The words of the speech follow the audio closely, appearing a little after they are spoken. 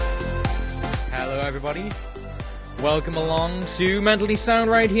Hello, everybody. Welcome along to Mentally Sound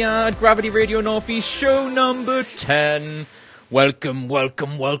right here at Gravity Radio Northeast, show number 10. Welcome to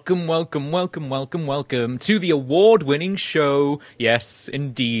the award-winning show. Yes,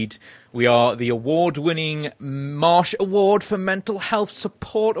 indeed. We are the award-winning Marsh Award for Mental Health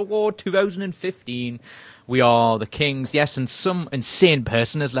Support Award 2015. We are the kings, yes, and some insane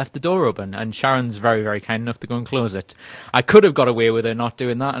person has left the door open, and Sharon's very, very kind enough to go and close it. I could have got away with her not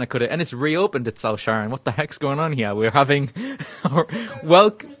doing that, and it's reopened itself, Sharon. What the heck's going on here? We're having...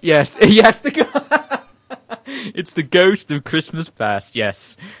 Yes, it's the ghost of Christmas past,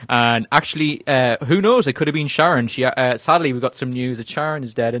 yes. And actually, who knows? It could have been Sharon. Sadly, we got some news that Sharon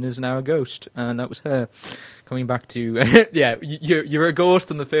is dead and is now a ghost, and that was her. Coming back to, yeah, you're a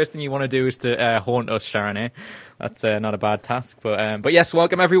ghost, and the first thing you want to do is to haunt us, Sharon, eh? That's not a bad task. But yes,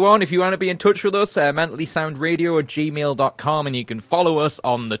 welcome everyone. If you want to be in touch with us, mentallysoundradio@gmail.com, and you can follow us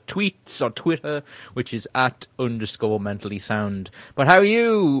on the tweets or Twitter, which is @_mentallysound. But how are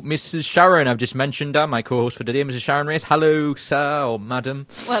you, Mrs. Sharon? I've just mentioned my co-host for today, Mrs. Sharon Race. Hello, sir, or madam.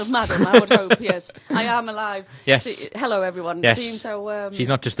 Well, madam, I would hope, yes. I am alive. Yes. Hello, everyone. Yes. Seems how... She's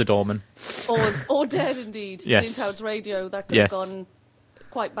not just a doorman. Or dead, indeed. Yes. Seems how it's radio. That could have gone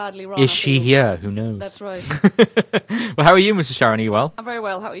quite badly wrong. Is she here? Who knows? That's right. Well, how are you, Mrs. Sharon? Are you well? I'm very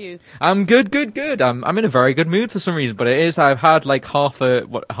well. How are you? I'm good. I'm in a very good mood for some reason, but I've had like half a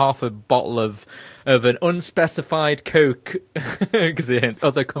bottle of an unspecified Coke because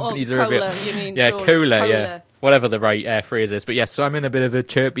other companies are a bit... You mean, cola, yeah. Whatever the right phrase is. But yes, so I'm in a bit of a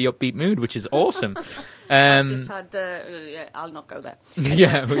chirpy, upbeat mood, which is awesome. I just had... I'll not go there.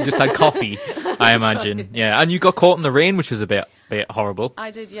 Yeah, we just had coffee, I imagine. Right. Yeah, and you got caught in the rain, which was a bit horrible.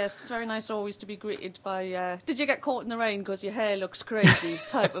 I did, yes. It's very nice always to be greeted by, did you get caught in the rain because your hair looks crazy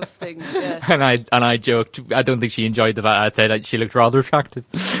type of thing, yes. And I joked, I don't think she enjoyed the fact I said that she looked rather attractive.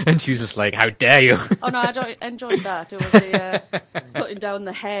 And she was just like, how dare you? Oh, no, I enjoyed that. It was the putting down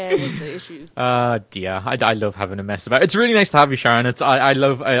the hair was the issue. Dear, I love having a mess about it. It's really nice to have you, Sharon. I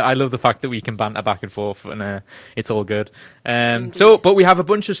love the fact that we can banter back and forth, and it's all good. But we have a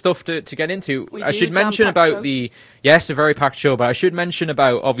bunch of stuff to get into. I should mention about a very packed show, but I should mention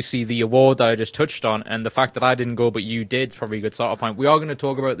about, obviously, the award that I just touched on, and the fact that I didn't go, but you did, is probably a good start point. We are going to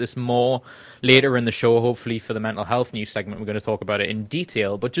talk about this more later in the show, hopefully, for the mental health news segment. We're going to talk about it in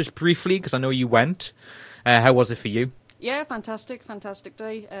detail, but just briefly, because I know you went. How was it for you? Yeah, fantastic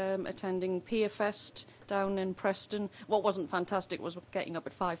day. Attending Pier Fest down in Preston. What wasn't fantastic was getting up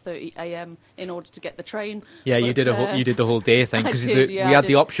at 5:30 a.m. in order to get the train. Yeah, but, you did the whole day thing because we had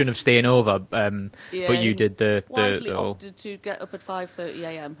the option of staying over, but you did the opted to get up at 5:30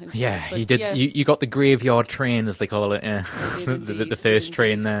 a.m. Yeah, but you did. Yeah. You got the graveyard train, as they call it. Yeah, the first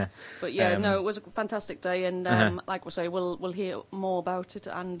train there. But yeah, no, it was a fantastic day, and like we say, we'll hear more about it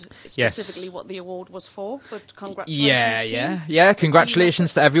and specifically what the award was for. But congratulations! Yeah.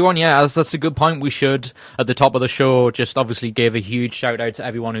 Congratulations to everyone. Yeah, that's a good point. We should, at the top of the show, just obviously give a huge shout out to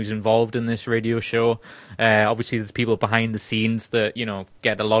everyone who's involved in this radio show. Obviously, there's people behind the scenes that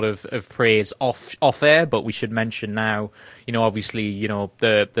get a lot of praise off air, but we should mention now, obviously,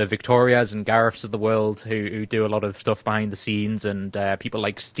 the Victorias and Gareths of the world who do a lot of stuff behind the scenes, and people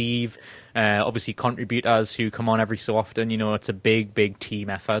like Steve, obviously contributors who come on every so often. It's a big team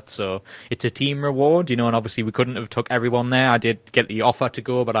effort, so it's a team reward. And obviously we couldn't have took everyone there. I did get the offer to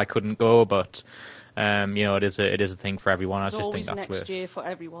go, but I couldn't go. But it is a thing for everyone. I just think that's next year for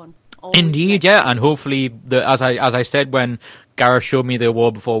everyone. Indeed, yeah, and hopefully, as I said when Gareth showed me the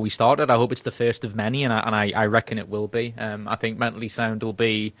award before we started, I hope it's the first of many, and I reckon it will be. I think Mentally Sound will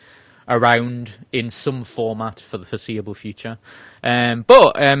be around in some format for the foreseeable future.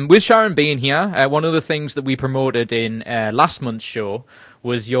 But with Sharon being here, one of the things that we promoted in last month's show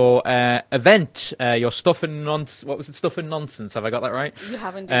was your event, your Stuff and Nonsense. What was it? Stuff and Nonsense. Have I got that right? You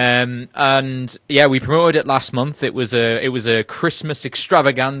have indeed. And yeah, we promoted it last month. It was a Christmas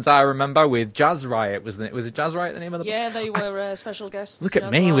extravaganza. I remember with Jazz Riot. Was it Jazz Riot the name of the? Yeah, they were special guests. Look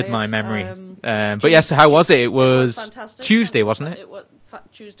at me with my memory. But yes, so how was it? It was fantastic. Tuesday, wasn't it? It was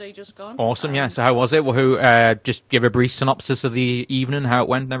Tuesday just gone. Awesome. Yeah. So how was it? Who just give a brief synopsis of the evening, how it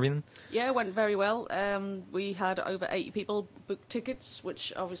went, and everything. Yeah, it went very well. We had over 80 people book tickets,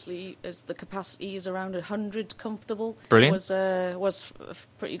 which obviously, as the capacity is around 100 comfortable, brilliant. Was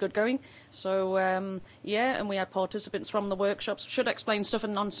pretty good going. So, and we had participants from the workshops. Should explain, Stuff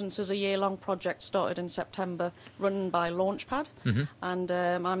and Nonsense is a year-long project started in September, run by Launchpad. Mm-hmm. And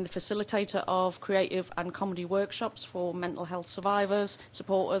I'm the facilitator of creative and comedy workshops for mental health survivors,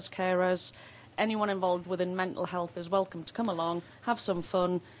 supporters, carers. Anyone involved within mental health is welcome to come along, have some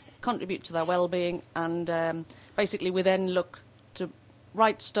fun, contribute to their well-being, and basically we then look to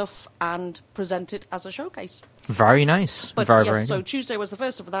write stuff and present it as a showcase. Very nice. But very, yes, very so good. Tuesday was the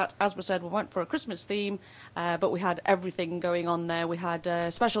first of that. As we said, we went for a Christmas theme, but we had everything going on there. We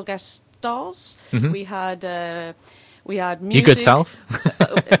had special guest stars. We had music. Your good self.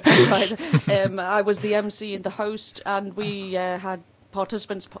 That's right. I was the MC and the host, and we had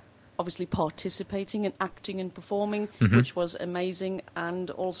participants obviously participating and acting and performing, which was amazing.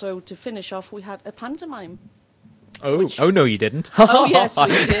 And also to finish off, we had a pantomime. Oh no, you didn't. Oh yes, we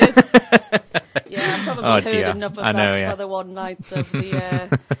did. Yeah, I probably heard dear. enough of I know, that yeah. for the one night of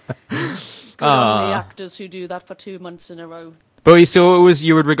the good on the actors who do that for 2 months in a row. But so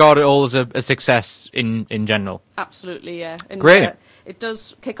you would regard it all as a success in general. Absolutely, yeah. And, Great. It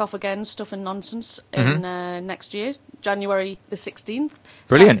does kick off again, Stuff and Nonsense, in next year, January the 16th.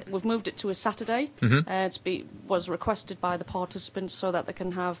 Brilliant. We've moved it to a Saturday. Was requested by the participants so that they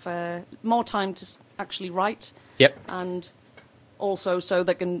can have more time to actually write. Yep. And also so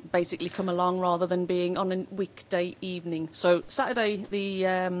they can basically come along rather than being on a weekday evening. So Saturday the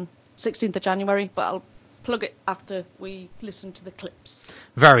 16th of January, but I'll plug it after we listen to the clips.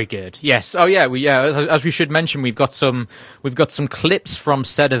 Very good. Yes. Oh, yeah. As we should mention, we've got some clips from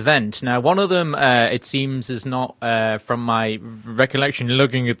said event. Now, one of them, it seems, is not from my recollection.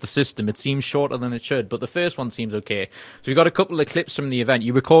 Looking at the system, it seems shorter than it should, but the first one seems okay. So we've got a couple of clips from the event.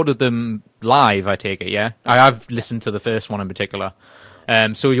 You recorded them live, I take it. Yeah. I've listened to the first one in particular.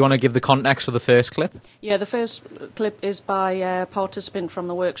 So you want to give the context for the first clip? Yeah, the first clip is by a participant from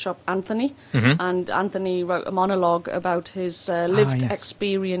the workshop, Anthony. And Anthony wrote a monologue about his lived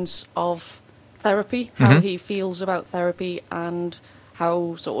experience of therapy, how he feels about therapy and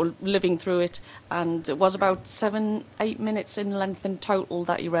how sort of living through it. And it was about 7-8 minutes in length in total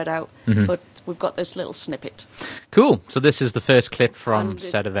that he read out. But we've got this little snippet. Cool. So this is the first clip from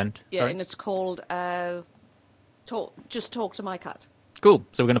said event. Yeah, Sorry? and it's called Just Talk to My Cat. Cool.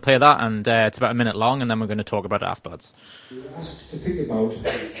 So we're going to play that, and it's about a minute long, and then we're going to talk about it afterwards. We were asked to think about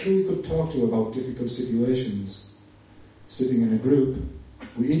who we could talk to about difficult situations. Sitting in a group,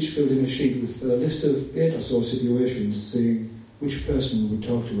 we each filled in a sheet with a list of 8 or so situations, saying which person we would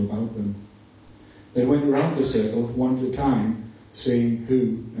talk to about them. Then went around the circle, one at a time, saying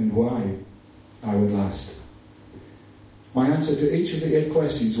who and why I would last. My answer to each of the 8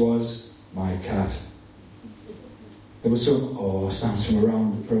 questions was, my cat. There was some sounds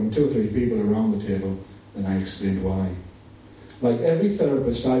from 2 or 3 people around the table, and I explained why. Like every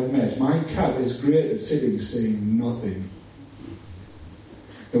therapist I've met, my cat is great at sitting saying nothing.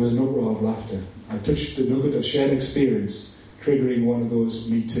 There was an uproar of laughter. I touched the nugget of shared experience, triggering one of those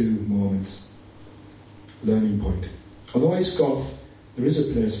Me Too moments. Learning point. Although I scoff, there is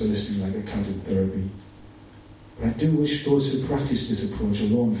a place for listening like a cat in therapy. But I do wish those who practiced this approach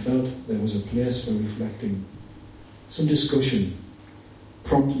alone felt there was a place for reflecting. Some discussion.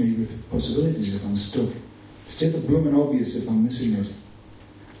 Prompt me with possibilities if I'm stuck. State the blooming obvious if I'm missing it.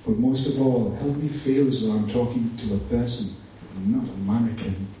 But most of all, help me feel as though I'm talking to a person and not a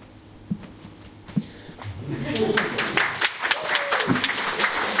mannequin.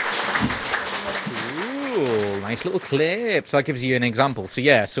 Ooh, nice little clip. So that gives you an example. So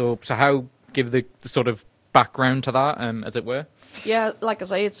yeah, so how give the sort of background to that, as it were? Yeah, like I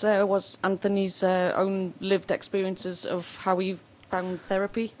say, it was Anthony's own lived experiences of how he found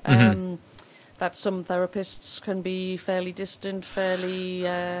therapy. That some therapists can be fairly distant, fairly...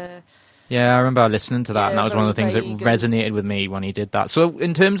 Yeah, I remember listening to that, and that was one of the things that resonated with me when he did that. So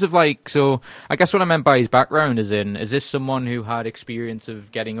in terms of I guess what I meant by his background is this someone who had experience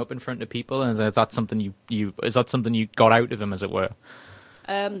of getting up in front of people, and is that something you got out of him, as it were?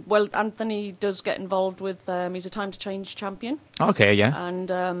 Well, Anthony does get involved with. He's a Time to Change champion. Okay, yeah.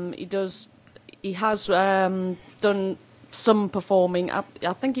 And he has done some performing. I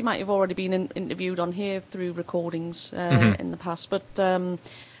think he might have already been interviewed on here through recordings in the past. But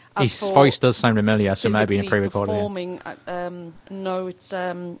his voice does sound familiar, so maybe in a pre-recording. Performing, no,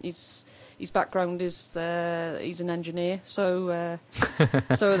 it's his background is he's an engineer, so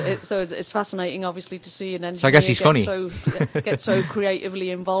it's fascinating, obviously, to see an engineer. So I guess he's funny. Get so creatively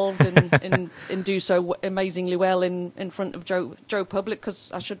involved and do so amazingly well in front of Joe Public.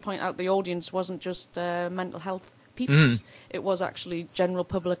 Because I should point out the audience wasn't just mental health peeps; it was actually general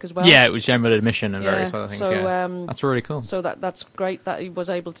public as well. Yeah, it was general admission and various other things. So, that's really cool. So that's great that he was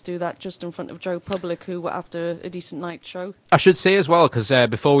able to do that just in front of Joe Public, who were after a decent night show. I should say as well, because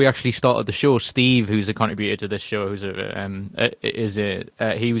before we actually started the show, Steve, who's a contributor to this show,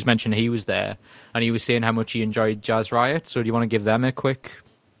 he was mentioning he was there, and he was saying how much he enjoyed Jazz Riot. So do you want to give them a quick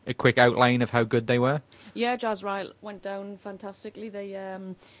outline of how good they were? Yeah, Jazz Riot went down fantastically.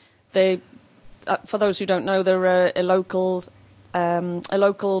 They for those who don't know, they're a local a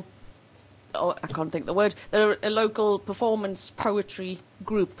local, oh, I can't think the word, they're a local performance poetry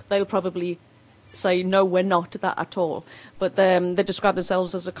group, they'll probably say, no, we're not that at all. But they describe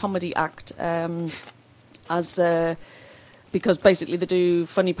themselves as a comedy act, because basically they do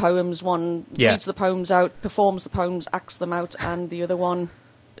funny poems. One reads the poems out, performs the poems, acts them out, and the other one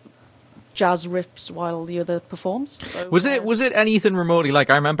jazz riffs while the other performs. So, was it anything remotely like?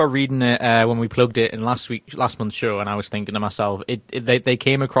 I remember reading it when we plugged it in last month's show, and I was thinking to myself, they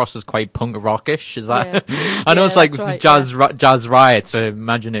came across as quite punk rockish. Is that? Yeah. I know it's like right, jazz riot, so I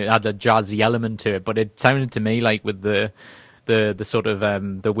imagine it had a jazzy element to it, but it sounded to me like with the sort of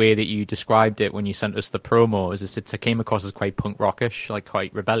the way that you described it when you sent us the promo, it came across as quite punk rockish, like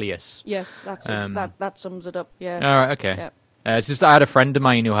quite rebellious. Yes, that's it. That sums it up. Yeah. All right. Okay. Yeah. It's just I had a friend of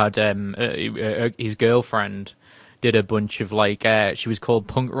mine who had his girlfriend did a bunch of like she was called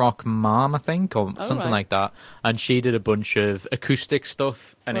Punk Rock Mom, I think, or something like that, and she did a bunch of acoustic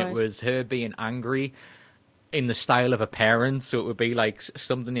stuff, and it was her being angry in the style of a parent, so it would be like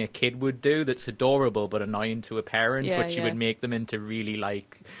something a kid would do that's adorable but annoying to a parent, but she would make them into really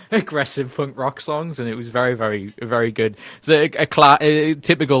like aggressive punk rock songs, and it was very, very, very good. It's a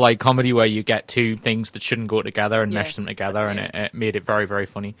typical like comedy where you get two things that shouldn't go together and mesh them together, and it made it very, very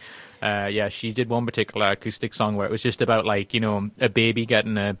funny. She did one particular acoustic song where it was just about like, you know, a baby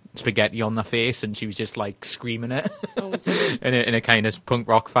getting a spaghetti on their face, and she was just like screaming it in a kind of punk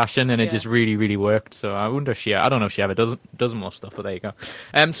rock fashion, and it just really, really worked. So I wonder if I don't know if she ever does more stuff, but there you go.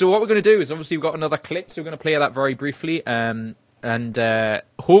 So what we're going to do is obviously we've got another clip, so we're going to play that very briefly, and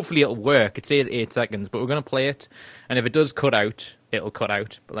hopefully it'll work. It says 8 seconds, but we're going to play it, and if it does cut out, it'll cut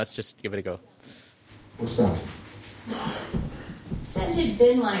out. But let's just give it a go. What's that? Scented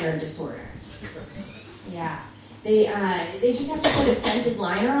bin liner disorder. Yeah. They just have to put a scented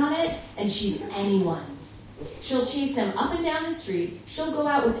liner on it, and she's anyone's. She'll chase them up and down the street. She'll go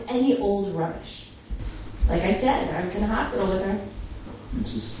out with any old rubbish. Like I said, I was in a hospital with her.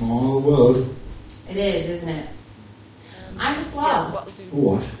 It's a small world. It is, isn't it? I'm a slob.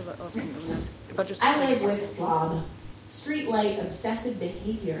 What? I live with slob. Streetlight obsessive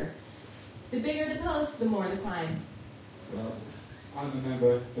behavior. The bigger the post, the more the climb. Well, I'm a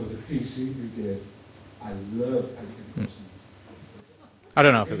member of the PC Brigade. I love education. I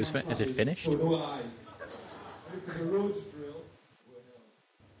don't know if it was. Is it finished? So do I. It was a road drill.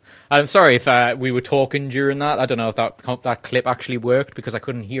 I'm sorry if we were talking during that. I don't know if that clip actually worked because I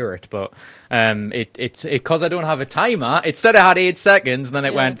couldn't hear it. But it's because I don't have a timer. It said it had 8 seconds, and then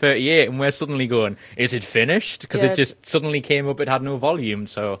it went 38, and we're suddenly going, "Is it finished?" Because it just suddenly came up. It had no volume.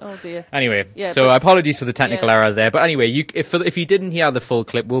 So oh dear. Anyway, so apologies for the technical errors there. But anyway, if you didn't hear the full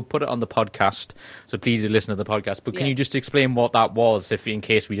clip, we'll put it on the podcast. So please do listen to the podcast. But can you just explain what that was, in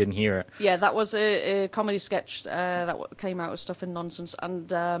case we didn't hear it? Yeah, that was a comedy sketch that came out of Stuff and Nonsense,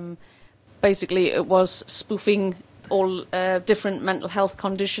 and basically it was spoofing all different mental health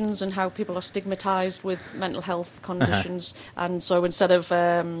conditions and how people are stigmatized with mental health conditions. And so instead of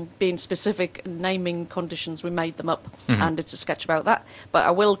being specific and naming conditions, we made them up, and it's a sketch about that. But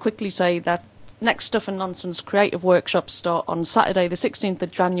I will quickly say that next Stuff and Nonsense creative workshops start on Saturday the 16th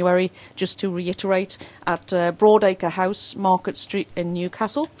of January, just to reiterate, at Broadacre House, Market Street in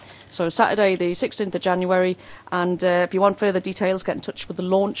Newcastle. So Saturday the 16th of January, and if you want further details, get in touch with the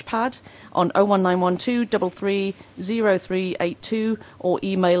Launchpad on 01912 330382 or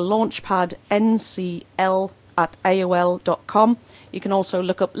email launchpadncl@aol.com. You can also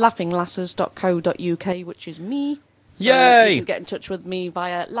look up laughinglasses.co.uk, which is me. So Yay! You can get in touch with me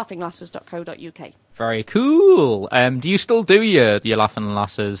via laughinglasses.co.uk. Very cool. Do you still do your Laughing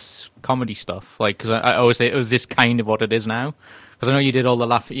Lasses comedy stuff? Like, because I always say, is this kind of what it is now? Because I know you did all the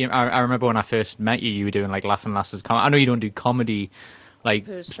I remember when I first met you, you were doing like Laughing Lasses. I know you don't do comedy like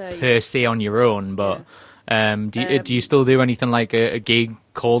per se on your own, but do you still do anything like a gig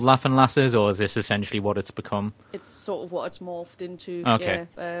called Laughing Lasses, or is this essentially what it's become? It's sort of what it's morphed into. Okay.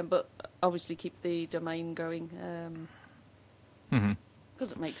 Yeah, but obviously keep the domain going.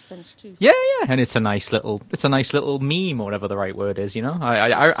 Because it makes sense too. Yeah, and it's a nice little meme, or whatever the right word is. You know,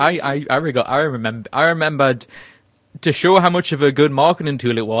 I remembered. To show how much of a good marketing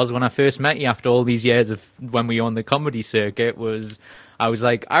tool it was when I first met you after all these years of when we were on the comedy circuit, I was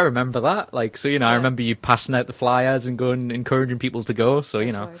like, I remember that. Like, so, you know, I remember you passing out the flyers and going, encouraging people to go. So,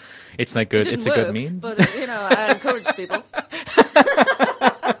 you know, it's like good. It's a good meme. But, you know, I encourage people.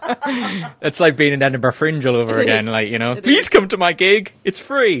 It's like being in Edinburgh Fringe all over It again. is. Like, you know, It please is. come to my gig. It's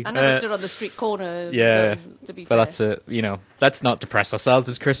free. I never stood on the street corner. Yeah, to be but fair. that's it. You know, let's not depress ourselves.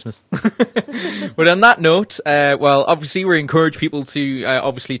 It's Christmas. But on that note, well, obviously we encourage people to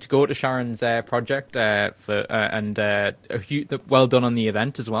obviously to go to Sharon's project well done on the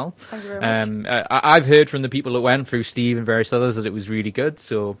event as well. Thank you very much. I've heard from the people that went through Steve and various others that it was really good.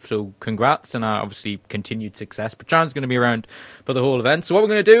 So congrats and obviously continued success. But Sharon's going to be around for the whole event. So what we're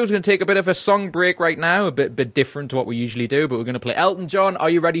going to do is we're going to take a bit of a song break right now, a bit different to what we usually do. But we're going to play Elton John, Are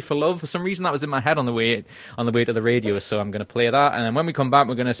You Ready for Love? For some reason that was in my head on the way to the radio. So I'm going to play that. And then when we come back,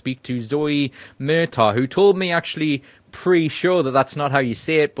 we're going to speak to Zoe Murtagh, who told me actually pre-show that that's not how you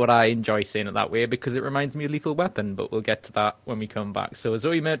say it, but I enjoy saying it that way because it reminds me of Lethal Weapon, but we'll get to that when we come back. So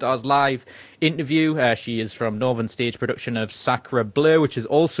Zoe Murtagh's live interview, she is from Northern Stage production of Sacre Bleu, which is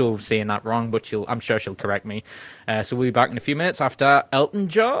also saying that wrong, but I'm sure she'll correct me. So we'll be back in a few minutes after Elton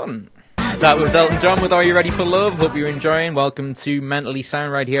John. That was Elton John with Are You Ready for Love? Hope you're enjoying. Welcome to Mentally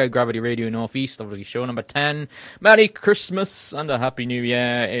Sound right here at Gravity Radio Northeast, obviously show number 10. Merry Christmas and a Happy New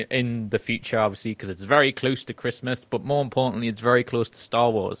Year in the future, obviously, because it's very close to Christmas, but more importantly, it's very close to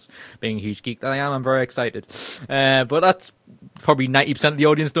Star Wars. Being a huge geek that I am, I'm very excited. But that's probably 90% of the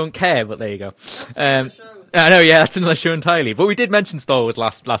audience don't care, but there you go. I know, yeah, that's another show entirely. But we did mention Star Wars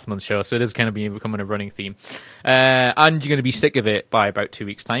last month's show, so it is kind of becoming a running theme. And you're going to be sick of it by about 2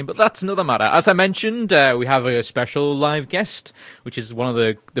 weeks' time, but that's another matter. As I mentioned, we have a special live guest, which is one of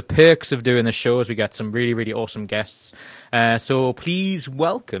the perks of doing the show, is we get some really, really awesome guests. So please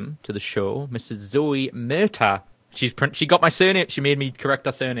welcome to the show Mrs. Zoe Murtagh. She got my surname. She made me correct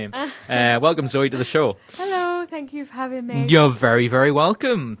her surname. Welcome, Zoe, to the show. Hello, thank you for having me. You're very, very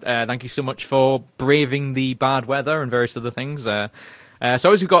welcome. Thank you so much for braving the bad weather and various other things. So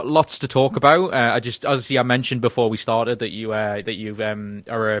obviously we've got lots to talk about. I mentioned before we started that you are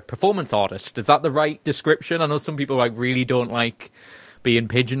a performance artist. Is that the right description? I know some people really don't like being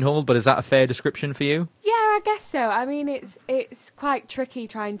pigeonholed, but is that a fair description for you? Yeah, I guess so. I mean, it's quite tricky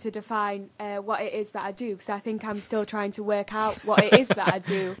trying to define what it is that I do, because I think I'm still trying to work out what it is that I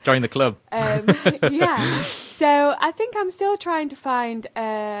do. Join the club. Yeah. So I think I'm still trying to find,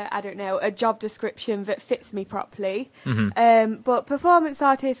 a job description that fits me properly. Mm-hmm. But performance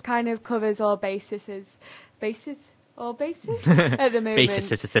artist kind of covers all bases at the moment. Basis.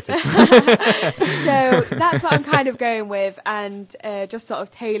 So that's what I'm kind of going with, and just sort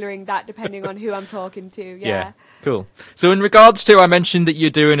of tailoring that depending on who I'm talking to. Yeah. Cool. So in regards to, I mentioned that you're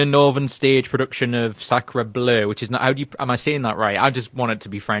doing a Northern Stage production of Sacre Bleu, which is not, am I saying that right? I just want it to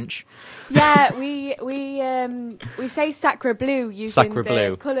be French. Yeah, we say Sacre Bleu using Sacre the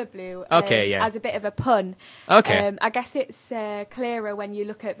Bleu. colour blue as a bit of a pun. Okay. I guess it's clearer when you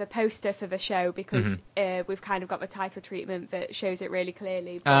look at the poster for the show, because we've kind of got the title treatment that shows it really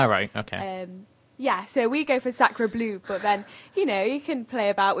clearly. But, right, okay. yeah, so we go for Sacre Bleu, but then, you can play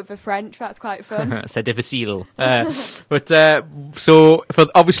about with the French. That's quite fun. C'est difficile. So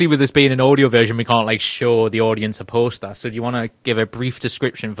obviously with this being an audio version, we can't show the audience a poster. So do you want to give a brief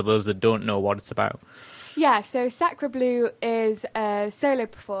description for those that don't know what it's about? Yeah, so Sacre Bleu is a solo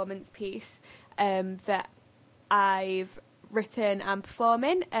performance piece that I've written and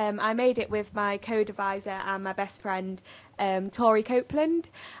performing. I made it with my co-deviser and my best friend, Tori Copeland,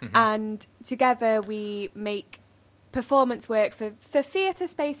 and together we make performance work for theatre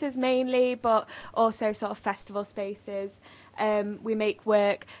spaces mainly, but also sort of festival spaces. We make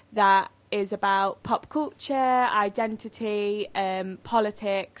work that is about pop culture, identity,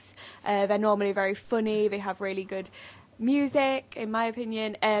 politics. They're normally very funny. They have really good music, in my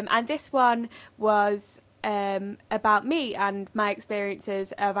opinion. And this one was about me and my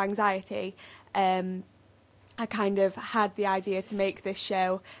experiences of anxiety. I kind of had the idea to make this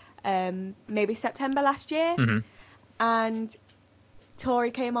show maybe September last year, and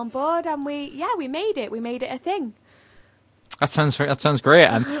Tori came on board, and we made it. We made it a thing. That sounds great.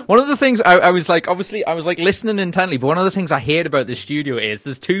 And one of the things I was listening intently, but one of the things I hate about the studio is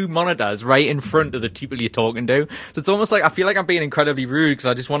there's two monitors right in front of the people you're talking to. So it's almost like I feel like I'm being incredibly rude because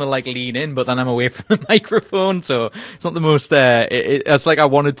I just want to lean in, but then I'm away from the microphone. So it's not the most. It's like I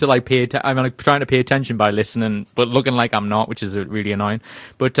wanted to I'm trying to pay attention by listening, but looking like I'm not, which is really annoying.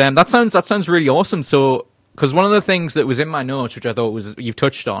 But that sounds really awesome. So. Because one of the things that was in my notes, which I thought you've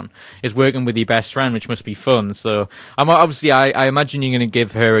touched on, is working with your best friend, which must be fun. So I imagine you're going to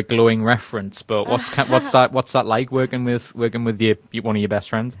give her a glowing reference. But what's that like working with one of your best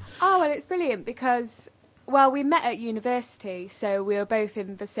friends? Oh well, it's brilliant because we met at university, so we were both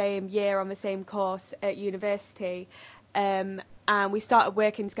in the same year on the same course at university. And we started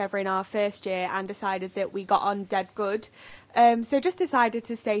working together in our first year and decided that we got on dead good. So just decided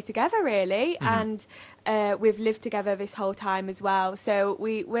to stay together, really, and we've lived together this whole time as well. So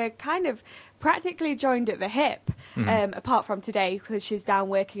we're kind of practically joined at the hip, apart from today because she's down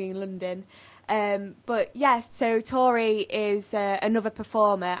working in London. But yes, so Tori is another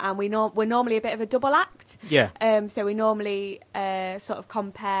performer, and we're normally a bit of a double act. Yeah. So we normally sort of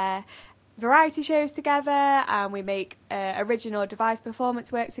compare variety shows together, and we make original devised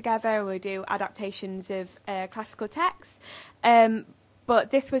performance work together, and we do adaptations of classical texts. But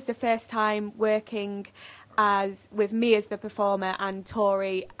this was the first time working with me as the performer and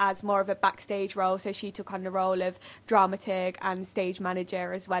Tori as more of a backstage role, so she took on the role of dramaturg and stage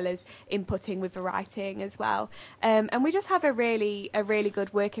manager as well as inputting with the writing as well. And we just have a really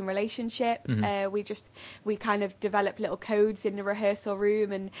good working relationship. We kind of develop little codes in the rehearsal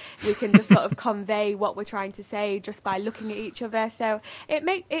room, and we can just sort of convey what we're trying to say just by looking at each other. So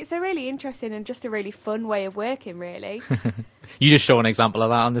it's a really interesting and just a really fun way of working, really. You just show an example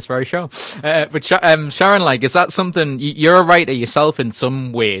of that on this very show. But Sharon, like, is that something, you're a writer yourself in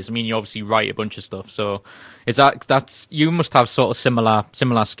some ways. I mean, you obviously write a bunch of stuff. So is that's you must have sort of similar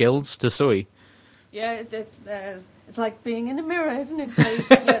skills to Zoe. Yeah, it's like being in a mirror, isn't it? So,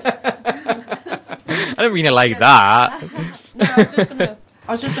 yes. I don't mean it like that. No,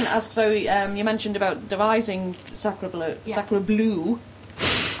 I was just going to ask Zoe, you mentioned about devising Sacre Bleu,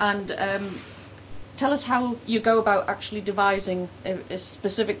 and tell us how you go about actually devising a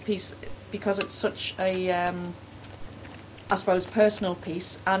specific piece, because it's such a, I suppose, personal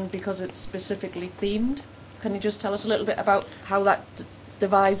piece, and because it's specifically themed. Can you just tell us a little bit about how that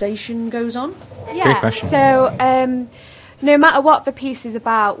devisation goes on? Yeah, great question. So no matter what the piece is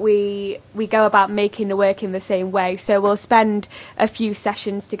about, we go about making the work in the same way. So we'll spend a few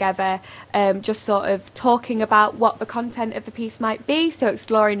sessions together, just sort of talking about what the content of the piece might be, so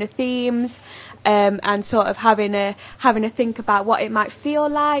exploring the themes, and sort of having a think about what it might feel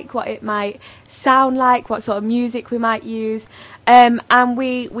like, what it might sound like, what sort of music we might use. And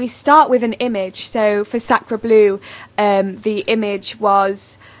we start with an image. So for Sacre Bleu, the image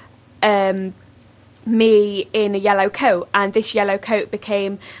was me in a yellow coat, and this yellow coat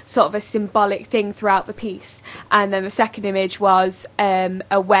became sort of a symbolic thing throughout the piece. And then the second image was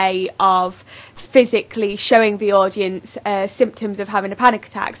a way of physically showing the audience symptoms of having a panic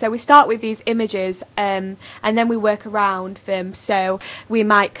attack. So we start with these images, and then we work around them. So we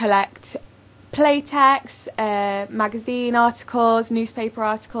might collect playtext, magazine articles, newspaper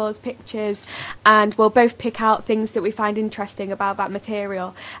articles, pictures, and we'll both pick out things that we find interesting about that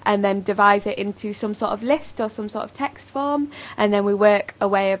material and then devise it into some sort of list or some sort of text form, and then we work a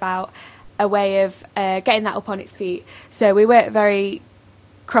way of getting that up on its feet. So we work very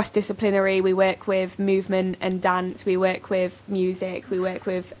cross-disciplinary. We work with movement and dance, we work with music, we work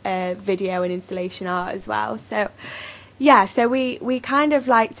with video and installation art as well. So yeah, so we kind of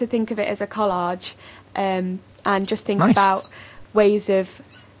like to think of it as a collage, and just think about ways of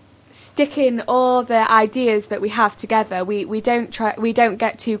sticking all the ideas that we have together. We don't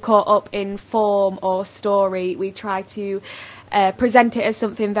get too caught up in form or story. We try to present it as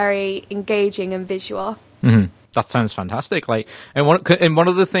something very engaging and visual. Mm-hmm. That sounds fantastic. Like, and one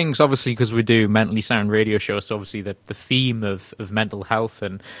of the things, obviously, because we do mentally sound radio shows, so obviously the theme of mental health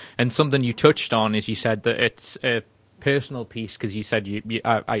and something you touched on is you said that it's a personal piece, because you said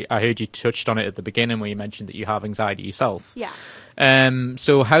I heard you touched on it at the beginning where you mentioned that you have anxiety yourself. Yeah.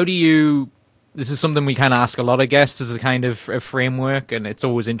 So how do you? This is something we kind of ask a lot of guests as a kind of a framework, and it's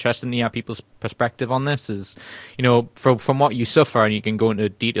always interesting to hear people's perspective on this. Is, you know, from what you suffer, and you can go into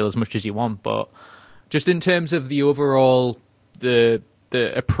detail as much as you want, but just in terms of the overall the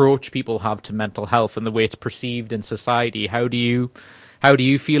approach people have to mental health and the way it's perceived in society, how do you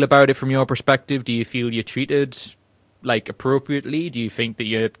feel about it from your perspective? Do you feel you're treated like appropriately? Do you think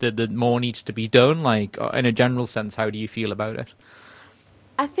that more needs to be done? Like, in a general sense, how do you feel about it?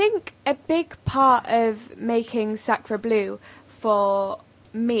 I think a big part of making Sacre Bleu for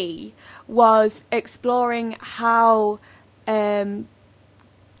me was exploring how dealing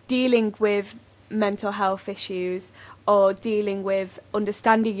with mental health issues or dealing with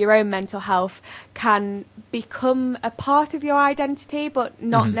understanding your own mental health can become a part of your identity, but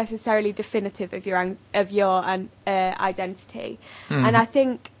not necessarily definitive of your identity. And I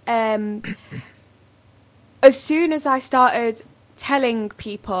think as soon as I started telling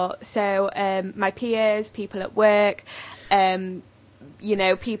people, so my peers, people at work, you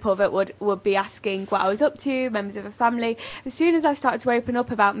know, people that would be asking what I was up to, members of a family. As soon as I started to open up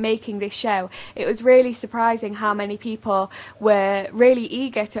about making this show, it was really surprising how many people were really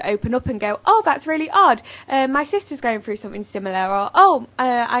eager to open up and go, oh, that's really odd. My sister's going through something similar, or, oh,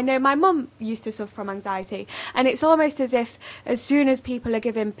 I know my mum used to suffer from anxiety. And it's almost as if as soon as people are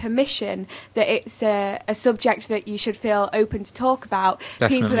given permission that it's a subject that you should feel open to talk about,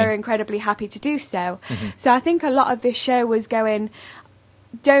 Definitely. people are incredibly happy to do so. So I think a lot of this show was going,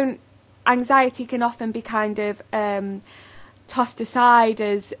 anxiety can often be kind of tossed aside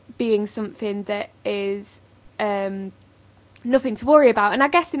as being something that is nothing to worry about, and I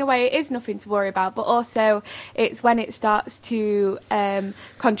guess in a way it is nothing to worry about, but also it's when it starts to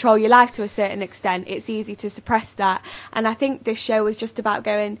control your life to a certain extent, it's easy to suppress that. And I think this show was just about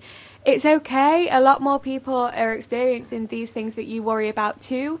going, it's okay, a lot more people are experiencing these things that you worry about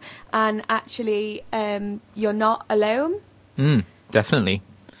too, and actually you're not alone. Definitely.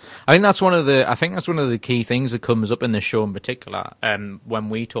 I think that's one of the key things that comes up in this show in particular. When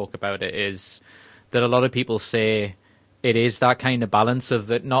we talk about it, is that a lot of people say it is that kind of balance of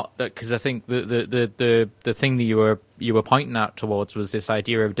that, not that, because I think the thing that you were pointing at towards was this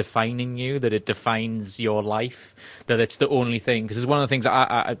idea of defining you, that it defines your life, that it's the only thing. Because it's one of the things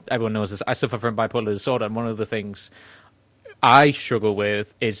everyone knows this. I suffer from bipolar disorder, and one of the things I struggle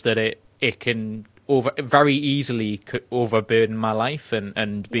with is that it can very easily could overburden my life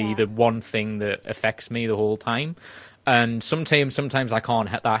and be the one thing that affects me the whole time. And sometimes I can't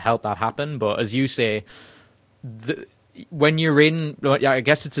help that happen. But as you say, when you're in, I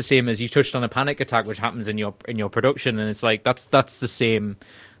guess it's the same as you touched on a panic attack, which happens in your production, and it's like that's the same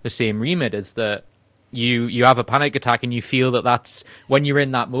remit, is that you have a panic attack and you feel that that's when you're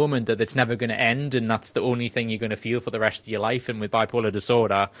in that moment that it's never going to end, and that's the only thing you're going to feel for the rest of your life. And with bipolar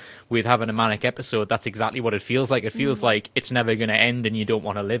disorder, with having a manic episode, that's exactly what it feels like. It feels like it's never going to end and you don't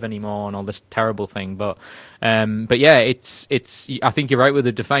want to live anymore and all this terrible thing. But yeah, it's I think you're right with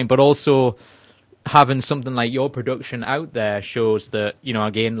the define, but also having something like your production out there shows that, you know,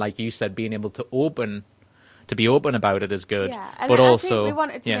 again, like you said, being able to be open about it is good. Yeah, and but I also think we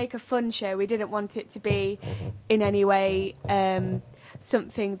wanted to make a fun show. We didn't want it to be in any way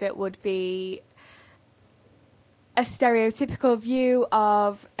something that would be a stereotypical view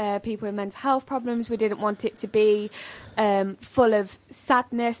of people with mental health problems. We didn't want it to be full of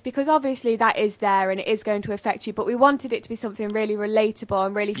sadness, because obviously that is there and it is going to affect you, but we wanted it to be something really relatable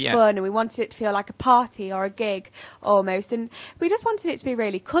and really fun, and we wanted it to feel like a party or a gig almost, and we just wanted it to be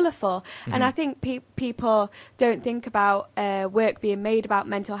really colourful. And I think people don't think about work being made about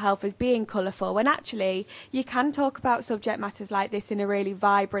mental health as being colourful, when actually you can talk about subject matters like this in a really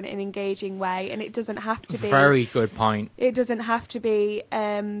vibrant and engaging way, and it doesn't have to be... Very good point. It doesn't have to be...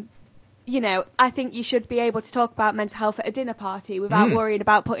 you know, I think you should be able to talk about mental health at a dinner party without worrying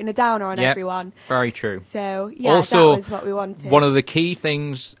about putting a downer on everyone. Very true. So, yeah, also, that was what we wanted. One of the key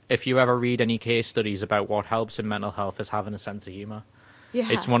things, if you ever read any case studies about what helps in mental health, is having a sense of humour.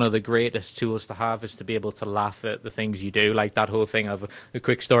 Yeah. It's one of the greatest tools to have, is to be able to laugh at the things you do. Like that whole thing of a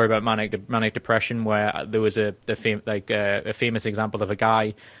quick story about manic depression, where there was a famous example of a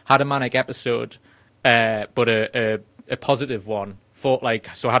guy had a manic episode, but a positive one. Had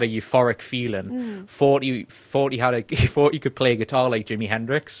a euphoric feeling. Thought he could play guitar like Jimi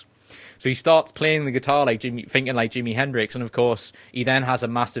Hendrix. So he starts playing the guitar thinking like Jimi Hendrix, and of course he then has a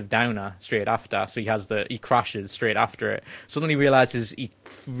massive downer straight after. So he crashes straight after it. Suddenly realizes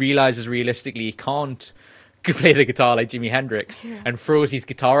realistically he can't play the guitar like Jimi Hendrix, and throws his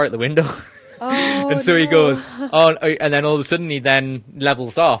guitar out the window. And so he goes, and then all of a sudden he then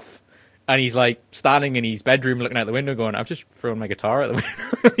levels off. And he's like standing in his bedroom looking out the window going, I've just thrown my guitar out the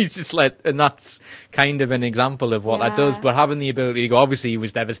window. He's just like, and that's kind of an example of what that does. But having the ability to go, obviously he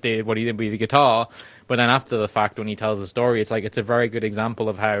was devastated what he did with the guitar. But then after the fact, when he tells the story, it's like, it's a very good example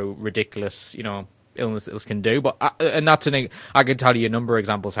of how ridiculous, you know, illnesses can do. But I could tell you a number of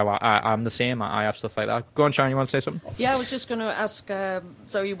examples how I'm the same. I have stuff like that. Go on, Sharon, you want to say something? Yeah, I was just going to ask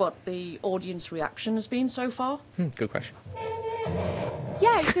Zoe what the audience reaction has been so far. Good question.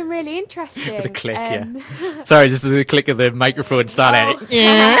 Yeah, it's been really interesting. The click, Sorry, just the click of the microphone starting.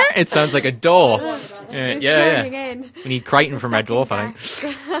 It sounds like a door. In. We need Crichton from Red Dwarf, I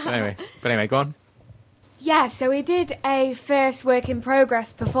think. But anyway, go on. Yeah, so we did a first work in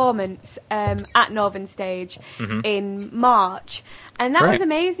progress performance at Northern Stage in March, and that was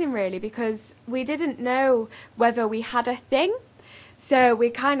amazing, really, because we didn't know whether we had a thing. So we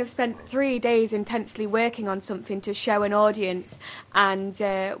kind of spent 3 days intensely working on something to show an audience, and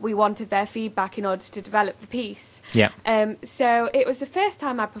we wanted their feedback in order to develop the piece. Yeah. So it was the first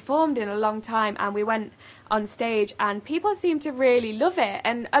time I performed in a long time, and we went on stage and people seemed to really love it,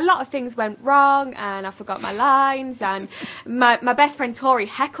 and a lot of things went wrong and I forgot my lines, and my best friend Tori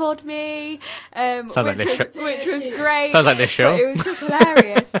heckled me, which was great. Sounds like this show. But it was just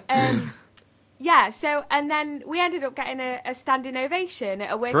hilarious. Yeah, so, and then we ended up getting a standing ovation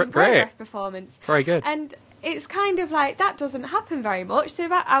at a work in progress performance. Very good. And it's kind of like, that doesn't happen very much, so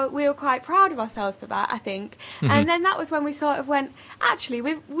that we were quite proud of ourselves for that, I think. Mm-hmm. And then that was when we sort of went, actually,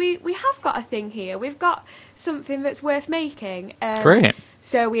 we have got a thing here. We've got something that's worth making. Great.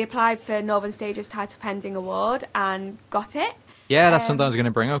 So we applied for Northern Stage's Title Pending Award and got it. Yeah, that's something I was going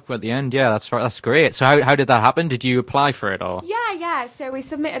to bring up at the end. Yeah, that's right. That's great. So how did that happen? Did you apply for it or? Yeah. So we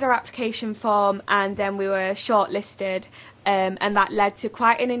submitted our application form and then we were shortlisted, and that led to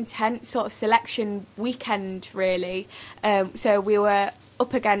quite an intense sort of selection weekend, really. So we were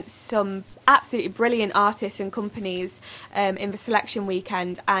up against some absolutely brilliant artists and companies in the selection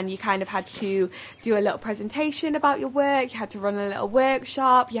weekend, and you kind of had to do a little presentation about your work, you had to run a little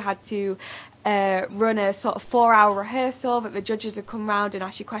workshop, you had to run a sort of 4-hour rehearsal that the judges would come round and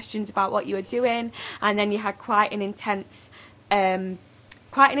ask you questions about what you were doing, and then you had quite an intense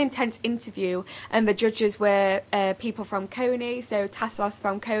interview, and the judges were people from Coney, so Tassos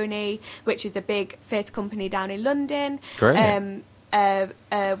from Coney, which is a big theatre company down in London. Great. A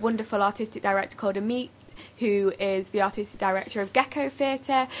wonderful artistic director called Amit, who is the artistic director of Gecko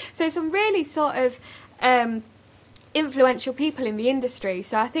Theatre. So some really sort of influential people in the industry.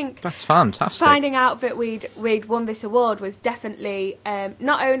 So I think that's fantastic. Finding out that we'd won this award was definitely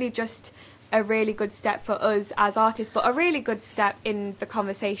not only just a really good step for us as artists, but a really good step in the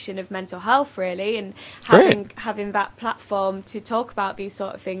conversation of mental health, really, and having that platform to talk about these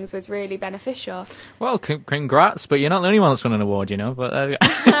sort of things was really beneficial. Well, congrats, but you're not the only one that's won an award, you know. But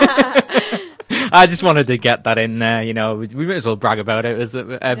I just wanted to get that in there, you know. We may as well brag about it.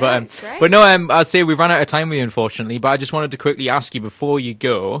 But no, I'd say we've run out of time with you, unfortunately. But I just wanted to quickly ask you before you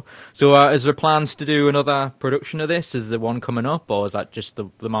go. So, is there plans to do another production of this? Is there one coming up, or is that just the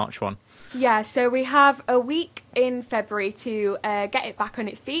March one? Yeah, so we have a week in February to get it back on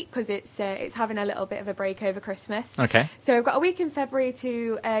its feet, because it's having a little bit of a break over Christmas. Okay. So we've got a week in February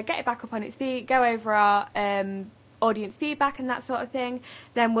to get it back up on its feet, go over our audience feedback and that sort of thing.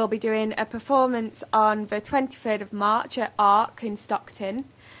 Then we'll be doing a performance on the 23rd of March at ARC in Stockton.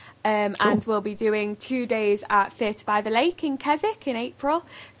 Cool. And we'll be doing 2 days at Theatre by the Lake in Keswick in April, so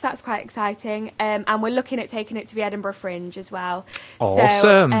that's quite exciting. And we're looking at taking it to the Edinburgh Fringe as well.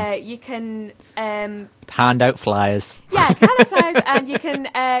 Awesome. So you can hand out flyers. Yeah, hand out flyers, and you can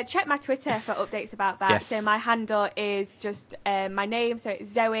check my Twitter for updates about that. Yes. So my handle is just my name, so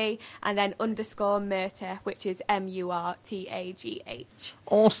it's Zoe and then _Murtagh, which is Murtagh.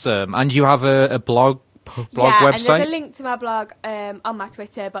 Awesome. And you have a blog website? And there's a link to my blog on my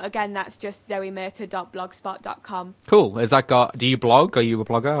Twitter, but again, that's just zoemurtagh.blogspot.com. Cool. Is that do you blog? Are you a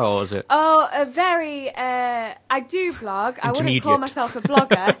blogger, or is it? Oh, I do blog. I wouldn't call myself a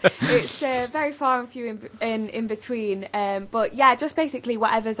blogger. It's very far and few in between. But yeah, just basically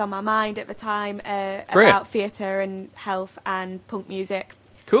whatever's on my mind at the time about theatre and health and punk music.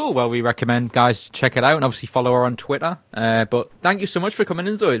 Cool. Well, we recommend guys to check it out, and obviously follow her on Twitter. But thank you so much for coming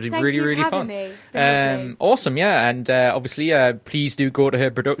in, Zoe. It's been really fun. Me. Awesome, yeah. And obviously, please do go to her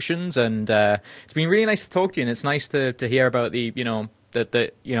productions. And it's been really nice to talk to you. And it's nice to hear about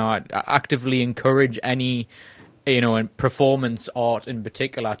I actively encourage any in performance art in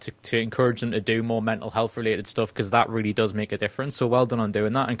particular to encourage them to do more mental health related stuff, because that really does make a difference. So well done on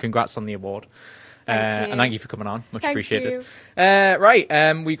doing that, and congrats on the award. And thank you for coming on. Much appreciated.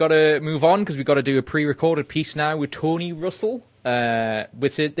 We got to move on, because we got to do a pre-recorded piece now with Tony Russell.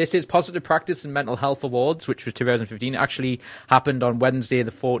 This is Positive Practice in Mental Health Awards, which was 2015. It actually happened on Wednesday,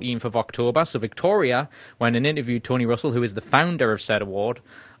 the 14th of October. So Victoria went and interviewed Tony Russell, who is the founder of said award,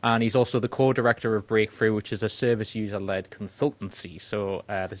 and he's also the co-director of Breakthrough, which is a service user-led consultancy. So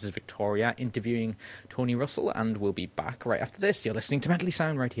this is Victoria interviewing Tony Russell, and we'll be back right after this. You're listening to Mentally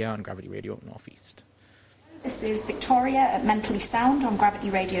Sound right here on Gravity Radio Northeast. This is Victoria at Mentally Sound on Gravity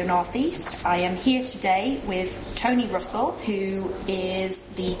Radio Northeast. I am here today with Tony Russell, who is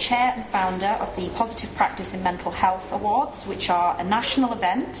the chair and founder of the Positive Practice in Mental Health Awards, which are a national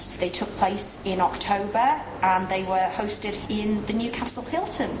event. They took place in October, and they were hosted in the Newcastle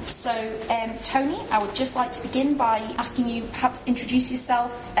Hilton. So, Tony, I would just like to begin by asking you perhaps introduce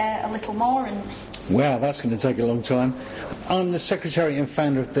yourself a little more. Wow, that's going to take a long time. I'm the secretary and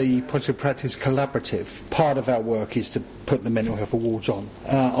founder of the Positive Practice Collaborative. Part of our work is to put the mental health awards on.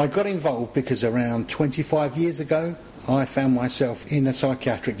 I got involved because around 25 years ago I found myself in a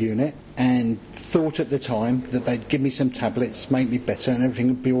psychiatric unit and thought at the time that they'd give me some tablets, make me better, and everything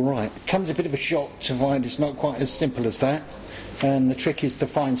would be all right. Comes a bit of a shock to find it's not quite as simple as that, and the trick is to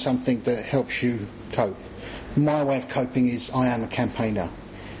find something that helps you cope. My way of coping is I am a campaigner.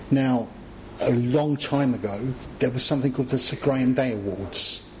 Now, a long time ago, there was something called the Sir Graham Day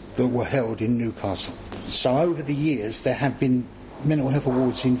Awards that were held in Newcastle. So over the years, there have been mental health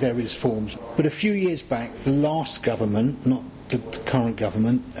awards in various forms. But a few years back, the last government, not the current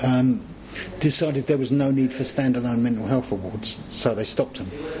government, decided there was no need for standalone mental health awards, so they stopped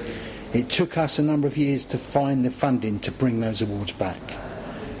them. It took us a number of years to find the funding to bring those awards back.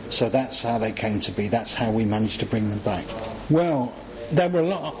 So that's how they came to be. That's how we managed to bring them back. Well, they were a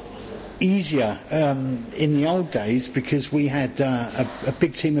lot easier in the old days because we had a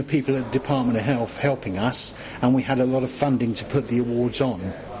big team of people at the Department of Health helping us, and we had a lot of funding to put the awards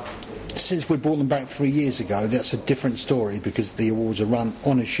on. Since we brought them back 3 years ago, that's a different story because the awards are run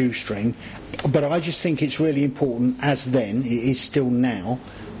on a shoestring. But I just think it's really important, as then, it is still now,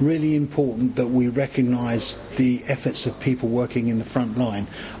 really important that we recognise the efforts of people working in the front line.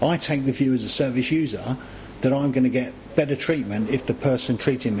 I take the view as a service user that I'm going to get better treatment if the person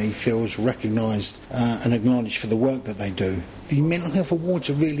treating me feels recognised and acknowledged for the work that they do. The mental health awards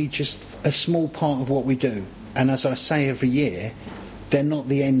are really just a small part of what we do. And as I say every year, they're not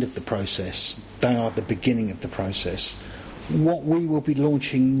the end of the process. They are the beginning of the process. What we will be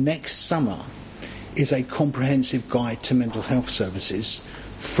launching next summer is a comprehensive guide to mental health services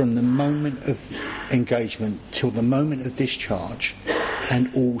from the moment of engagement till the moment of discharge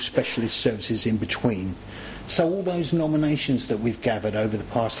and all specialist services in between. So all those nominations that we've gathered over the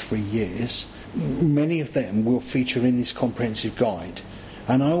past 3 years, many of them will feature in this comprehensive guide.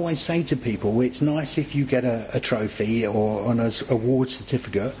 And I always say to people, it's nice if you get a trophy or an award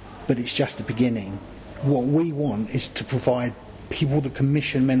certificate, but it's just the beginning. What we want is to provide people that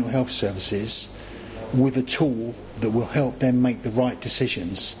commission mental health services with a tool that will help them make the right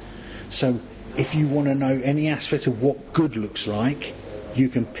decisions. So if you want to know any aspect of what good looks like, you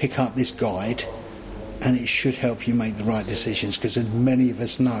can pick up this guide and it should help you make the right decisions, because as many of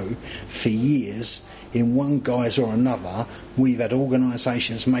us know, for years, in one guise or another, we've had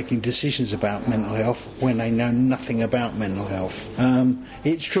organisations making decisions about mental health when they know nothing about mental health.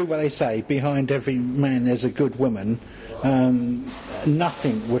 It's true what they say, behind every man there's a good woman.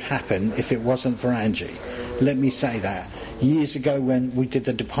 Nothing would happen if it wasn't for Angie. Let me say that. Years ago when we did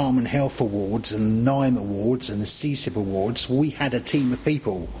the Department Health Awards and the NIME Awards and the CSIP Awards, we had a team of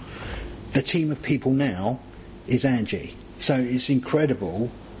people. The team of people now is Angie. So it's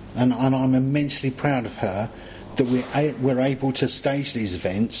incredible, and I'm immensely proud of her that we're able to stage these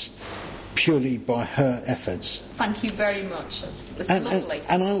events purely by her efforts. Thank you very much. That's lovely.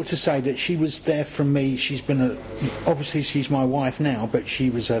 And I ought to say that she was there for me. She's been obviously she's my wife now, but she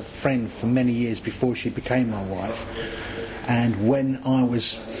was a friend for many years before she became my wife. And when I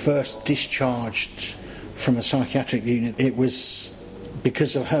was first discharged from a psychiatric unit, it was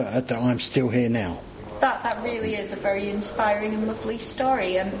because of her that I'm still here now. That really is a very inspiring and lovely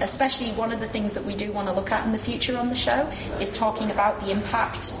story, and especially one of the things that we do want to look at in the future on the show is talking about the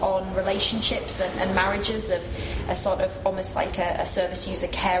impact on relationships and marriages of a sort of almost like a service user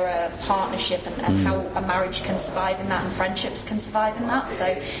carer partnership and how a marriage can survive in that and friendships can survive in that.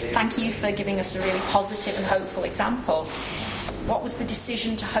 So thank you for giving us a really positive and hopeful example. What was the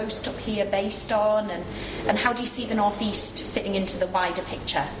decision to host up here based on, and how do you see the North East fitting into the wider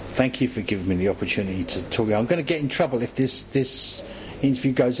picture? Thank you for giving me the opportunity to talk. I'm going to get in trouble if this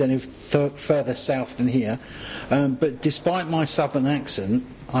interview goes any further south than here. But despite my southern accent,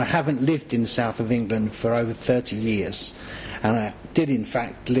 I haven't lived in the south of England for over 30 years. And I did, in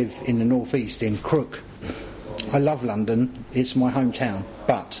fact, live in the North East, in Crook. I love London. It's my hometown.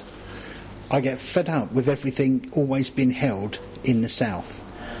 But I get fed up with everything always being held in the south.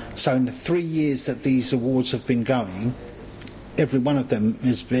 So in the 3 years that these awards have been going, every one of them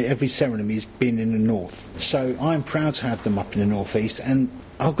every ceremony has been in the north. So I'm proud to have them up in the northeast, and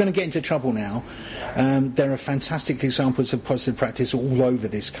I'm going to get into trouble now. There are fantastic examples of positive practice all over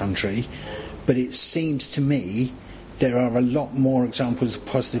this country, but it seems to me there are a lot more examples of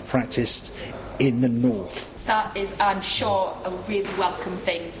positive practice in the north. That is, I'm sure, a really welcome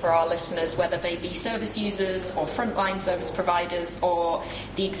thing for our listeners, whether they be service users or frontline service providers or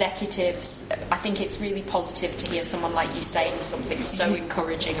the executives. I think it's really positive to hear someone like you saying something so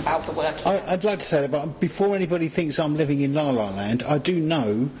encouraging about the work. I'd like to say that, but before anybody thinks I'm living in La La Land, I do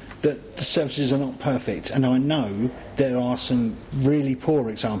know that the services are not perfect, and I know there are some really poor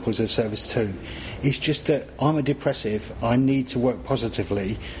examples of service too. It's just that I'm a depressive, I need to work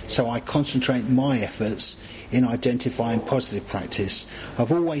positively, so I concentrate my efforts in identifying positive practice.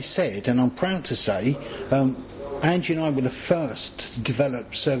 I've always said, and I'm proud to say, Angie and I were the first to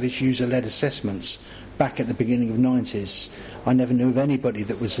develop service user-led assessments back at the beginning of the 90s. I never knew of anybody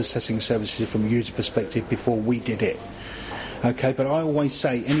that was assessing services from a user perspective before we did it. Okay, but I always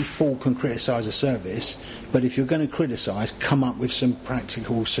say any fool can criticise a service, but if you're going to criticise, come up with some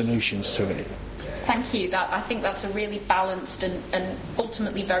practical solutions to it. Thank you. I think that's a really balanced and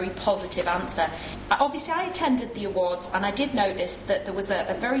ultimately very positive answer. Obviously, I attended the awards and I did notice that there was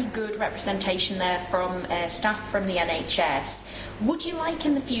a very good representation there from staff from the NHS. Would you like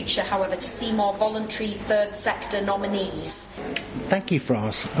in the future, however, to see more voluntary third sector nominees? Thank you for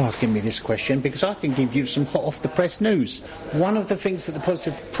asking me this question, because I can give you some hot off the press news. One of the things that the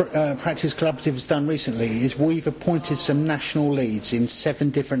Positive Practice Collaborative has done recently is we've appointed some national leads in 7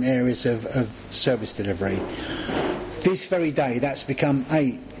 different areas of service delivery. This very day that's become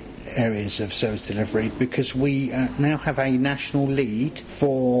 8 areas of service delivery, because we now have a national lead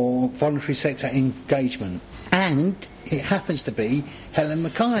for voluntary sector engagement, and it happens to be Helen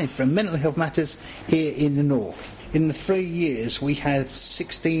Mackay from Mental Health Matters here in the North. In the 3 years we have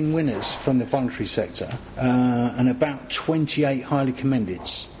 16 winners from the voluntary sector and about 28 highly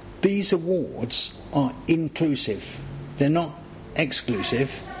commendeds. These awards are inclusive, they're not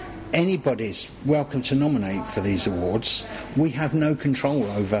exclusive. Anybody's welcome to nominate for these awards. We have no control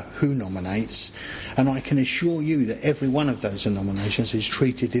over who nominates, and I can assure you that every one of those nominations is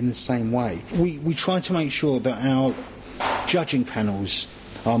treated in the same way. We try to make sure that our judging panels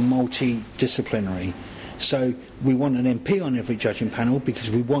are multidisciplinary. So we want an MP on every judging panel because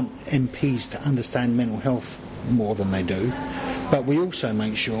we want MPs to understand mental health more than they do. But we also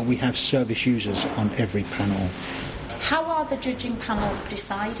make sure we have service users on every panel. How are the judging panels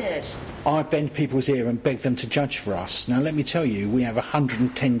decided? I bend people's ear and beg them to judge for us. Now, let me tell you, we have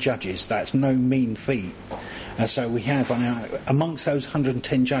 110 judges. That's no mean feat. So we have, amongst those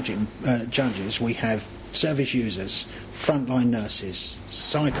 110 judges, we have service users, frontline nurses,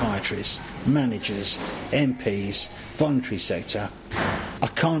 psychiatrists, managers, MPs, voluntary sector. I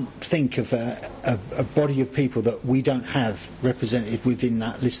can't think of a body of people that we don't have represented within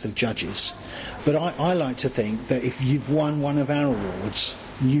that list of judges. But I like to think that if you've won one of our awards,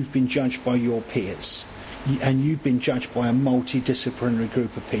 you've been judged by your peers, and you've been judged by a multidisciplinary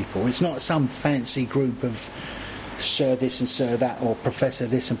group of people. It's not some fancy group of Sir this and Sir that, or Professor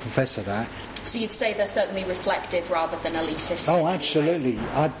this and Professor that. So you'd say they're certainly reflective rather than elitist? Oh, absolutely.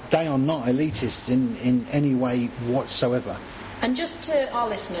 They are not elitist in any way whatsoever. And just to our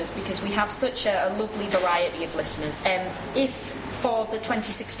listeners, because we have such a lovely variety of listeners, if for the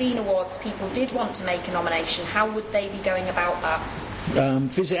 2016 awards people did want to make a nomination, how would they be going about that?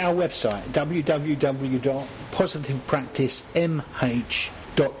 Visit our website,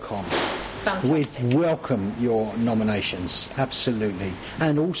 www.positivepracticemh.com. Fantastic. We'd welcome your nominations, absolutely.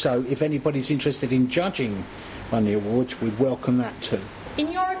 And also, if anybody's interested in judging on the awards, we'd welcome that too. In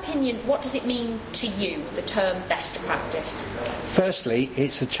your opinion, what does it mean to you, the term best practice? Firstly,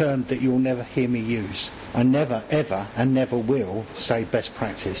 it's a term that you'll never hear me use. I never, ever, and never will say best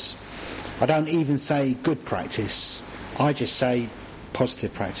practice. I don't even say good practice. I just say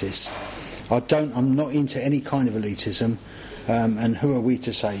positive practice. I'm not into any kind of elitism, and who are we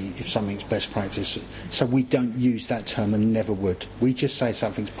to say if something's best practice? So we don't use that term and never would. We just say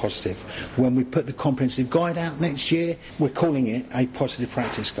something's positive. When we put the comprehensive guide out next year, we're calling it a positive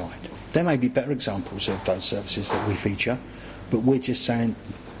practice guide. There may be better examples of those services that we feature, but we're just saying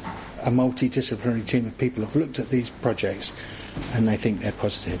a multidisciplinary team of people have looked at these projects and they think they're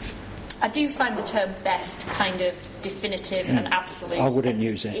positive. I do find the term best kind of definitive and absolute. I wouldn't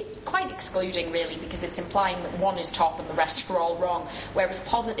use it. Quite excluding, really, because it's implying that one is top and the rest are all wrong, whereas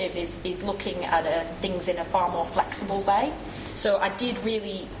positive is looking at things in a far more flexible way. So I did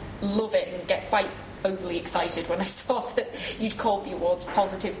really love it and get quite overly excited when I saw that you'd called the awards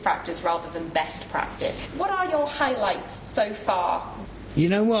positive practice rather than best practice. What are your highlights so far? You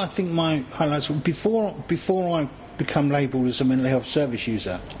know what I think my highlights were? Before I become labelled as a mental health service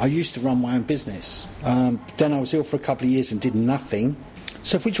user, I used to run my own business. Then I was ill for a couple of years and did nothing.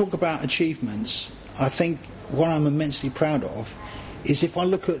 So if we talk about achievements, I think what I'm immensely proud of is if I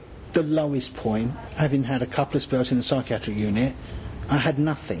look at the lowest point, having had a couple of spells in the psychiatric unit, I had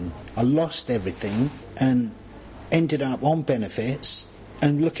nothing. I lost everything and ended up on benefits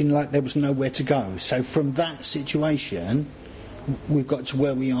and looking like there was nowhere to go. So from that situation, we've got to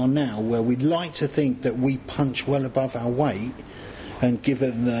where we are now, where we'd like to think that we punch well above our weight, and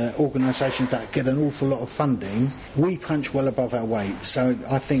given organisations that get an awful lot of funding, we punch well above our weight. So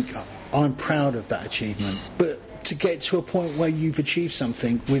I think I'm proud of that achievement. But to get to a point where you've achieved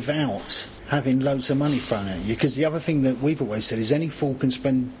something without having loads of money thrown at you, because the other thing that we've always said is any fool can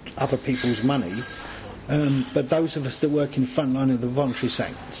spend other people's money, but those of us that work in the front line of the voluntary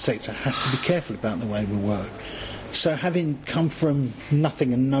sector have to be careful about the way we work. So having come from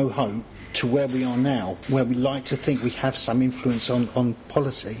nothing and no hope to where we are now, where we like to think we have some influence on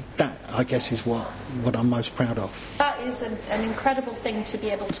policy, that, I guess, is what I'm most proud of. That is an incredible thing to be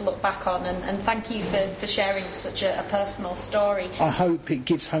able to look back on, and thank you for sharing such a personal story. I hope it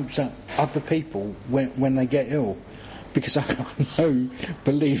gives hope to other people when they get ill, because I know,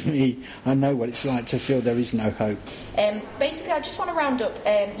 believe me, I know what it's like to feel there is no hope. Basically, I just want to round up.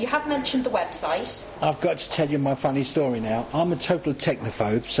 You have mentioned the website. I've got to tell you my funny story now. I'm a total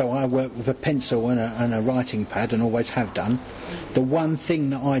technophobe, so I work with a pencil and a writing pad, and always have done. The one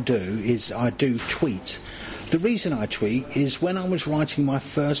thing that I do is I do tweet. The reason I tweet is when I was writing my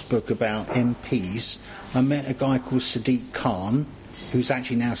first book about MPs, I met a guy called Sadiq Khan, who's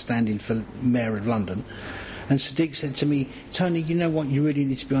actually now standing for Mayor of London. And Sadiq said to me, Tony, you know what, you really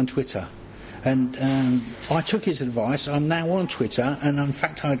need to be on Twitter. And I took his advice. I'm now on Twitter, and in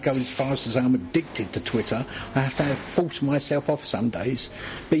fact I'd go as far as to say I'm addicted to Twitter. I have to force myself off some days.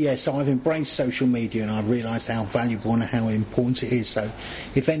 But yes, I've embraced social media, and I've realised how valuable and how important it is. So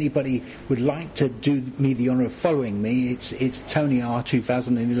if anybody would like to do me the honour of following me, it's Tony R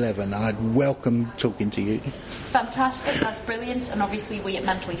 2011. I'd welcome talking to you. Fantastic, that's brilliant. And obviously we at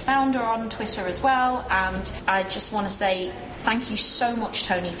Mentally Sound are on Twitter as well. And I just want to say thank you so much,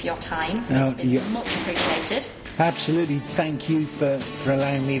 Tony, for your time. It's been much appreciated. Absolutely. Thank you for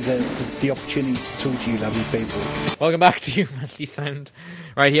allowing me the opportunity to talk to you lovely people. Welcome back to Mentally Sound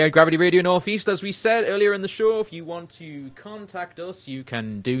right here at Gravity Radio Northeast. As we said earlier in the show, if you want to contact us, you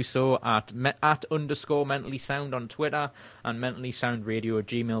can do so at @_Mentally Sound on Twitter and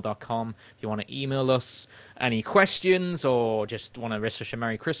mentallysoundradio@gmail.com. If you want to email us any questions or just want to wish us a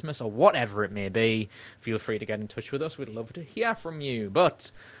Merry Christmas or whatever it may be, feel free to get in touch with us. We'd love to hear from you.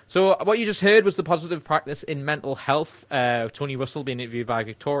 So what you just heard was the positive practice in mental health. Tony Russell being interviewed by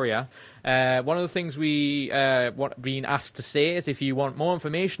Victoria. One of the things we being asked to say is if you want more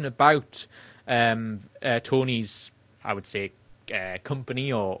information about Tony's, I would say,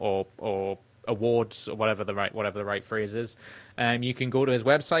 company or awards or whatever the right phrase is, you can go to his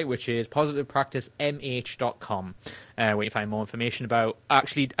website, which is positivepracticemh.com, where you find more information about. I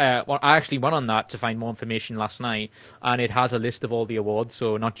actually went on that to find more information last night, and it has a list of all the awards.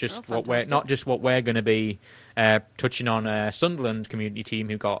 So not just what we're going to be touching on. Sunderland community team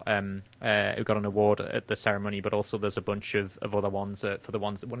who got an award at the ceremony, but also there's a bunch of other ones for the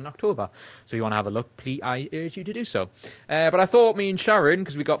ones that won in October. So if you want to have a look, please, I urge you to do so. But I thought me and Sharon,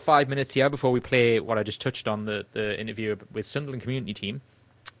 because we got 5 minutes here before we play what I just touched on, the interview with Sunderland community team,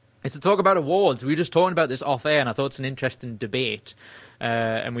 is to talk about awards. We were just talking about this off air, and I thought it's an interesting debate.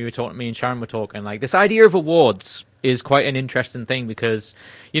 And me and Sharon were talking, like, this idea of awards is quite an interesting thing because,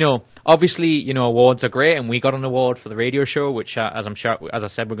 obviously, awards are great, and we got an award for the radio show, which, as I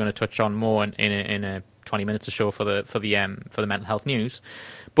said, we're going to touch on more in a 20 minutes or so for the mental health news.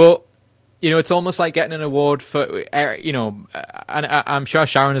 But it's almost like getting an award for, and I'm sure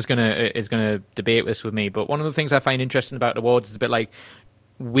Sharon is gonna debate this with me. But one of the things I find interesting about awards is a bit like,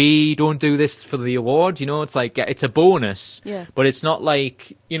 we don't do this for the award, it's like, it's a bonus. Yeah. But it's not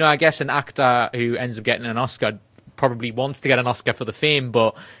like, I guess an actor who ends up getting an Oscar probably wants to get an Oscar for the fame,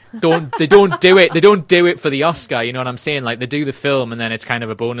 but they don't do it. They don't do it for the Oscar. You know what I'm saying? Like, they do the film, and then it's kind of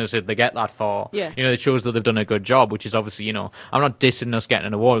a bonus if they get that for. Yeah. It shows that they've done a good job, which is obviously, I'm not dissing us getting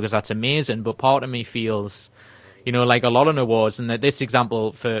an award because that's amazing, but part of me feels, like a lot of awards, and this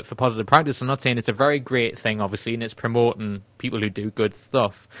example for positive practice, I'm not saying it's a very great thing, obviously, and it's promoting people who do good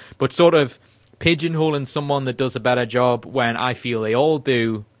stuff, but sort of pigeonholing someone that does a better job when I feel they all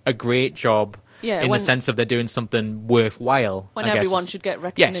do a great job. Yeah, in the sense of they're doing something worthwhile. When everyone should get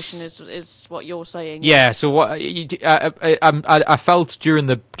recognition, yes. is what you're saying. Yeah. So what I felt during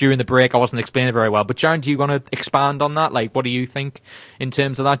the break, I wasn't explaining very well. But Sharon, do you want to expand on that? Like, what do you think in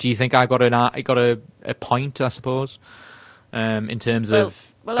terms of that? Do you think I got a point? I suppose, in terms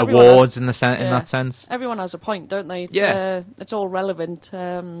of awards in that sense. Everyone has a point, don't they? It's all relevant.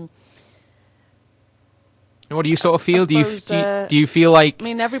 What do you sort of feel? Do you feel like? I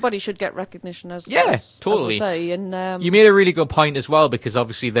mean, everybody should get recognition, as totally. As we say, and you made a really good point as well, because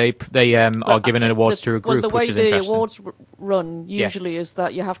obviously they are giving awards to a group, which is interesting. The way the awards run usually is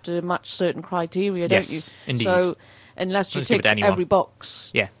that you have to match certain criteria, don't you? Indeed. So unless you tick every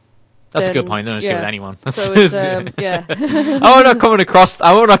box, That's a good point. Don't just give it to anyone. So it's, yeah. I'm not coming across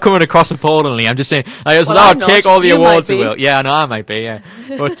appallingly. I'm just saying. I'm take not. all the You awards. might be. I will. Yeah, I know I might be. Yeah,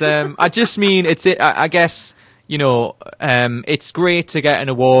 but I just mean I guess it's great to get an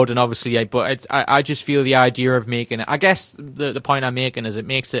award, and obviously, but I just feel the idea of making it. I guess the point I'm making is it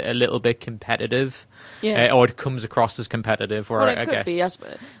makes it a little bit competitive. Yeah. Or it comes across as competitive. Where Well, it I could guess. be, yes,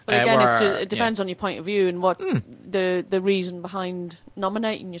 but again, it depends yeah. on your point of view and what the reason behind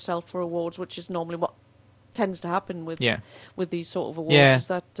nominating yourself for awards, which is normally what tends to happen with these sort of awards. Yeah. Is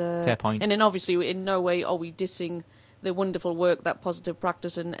that Fair point. And then obviously, in no way are we dissing the wonderful work that Positive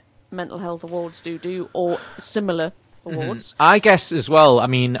Practice and Mental Health Awards do, or similar awards. I guess as well. I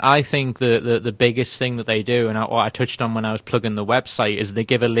mean, I think the biggest thing that they do, and what I touched on when I was plugging the website, is they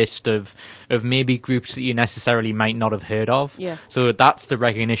give a list of maybe groups that you necessarily might not have heard of. Yeah. So that's the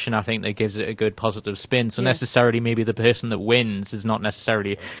recognition I think that gives it a good positive spin. So necessarily maybe the person that wins is not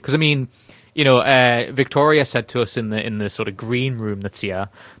necessarily, because I mean, Victoria said to us in the sort of green room that's here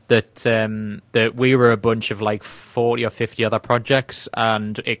that we were a bunch of like 40 or 50 other projects,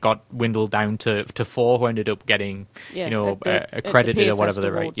 and it got dwindled down to 4 who ended up getting accredited or whatever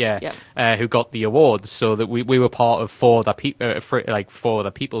they're right. Who got the awards. So that we were part of 4 other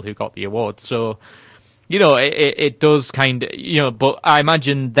people who got the awards. So. It does kind of, but I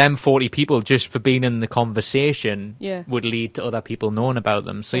imagine them 40 people just for being in the conversation would lead to other people knowing about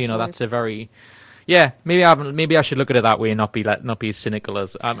them. So, that's a very, maybe I should look at it that way and not be as cynical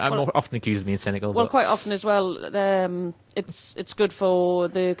as, I'm often accused of being cynical. Well, but. quite often as well, it's good for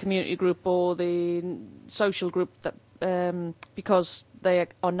the community group or the social group that, because they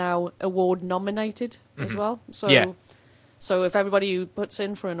are now award nominated as well. So. Yeah. So if everybody who puts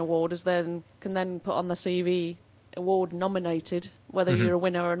in for an award can then put on the CV award nominated, whether you're a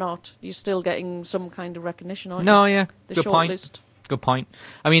winner or not, you're still getting some kind of recognition, aren't you? No, yeah, the good point. List. Good point.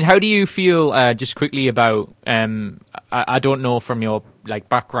 I mean, how do you feel? Just quickly about. I don't know from your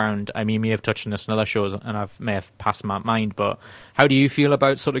background. I mean, you may have touched on this in other shows, and may have passed my mind. But how do you feel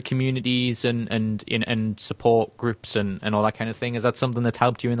about sort of communities and support groups and all that kind of thing? Is that something that's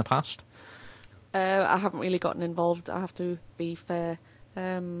helped you in the past? I haven't really gotten involved. I have to be fair.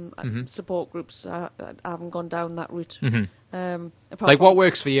 Support groups, I haven't gone down that route. What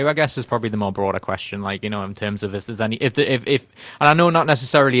works for you, I guess, is probably the more broader question. In terms of if there's any, if, and I know not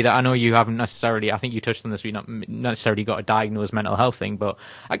necessarily that. I know you haven't necessarily. I think you touched on this. You've not necessarily got a diagnosed mental health thing, but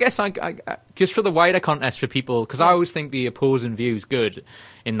I guess I just for the wider context for people, because I always think the opposing view is good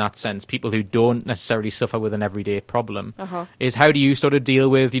in that sense. People who don't necessarily suffer with an everyday problem is how do you sort of deal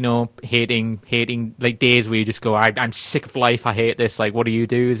with hating days where you just go, I'm sick of life. I hate this. What do you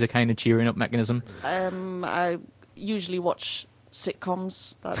do as a kind of cheering up mechanism? I usually watch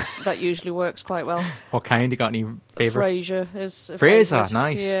sitcoms. That usually works quite well. What kind? You got any favourites? Frasier is a Frasier, favourite.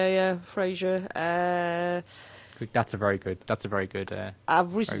 nice. Yeah, Frasier. That's a very good.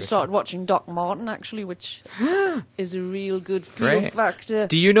 I've recently started watching Doc Martin actually, which is a real good feel factor.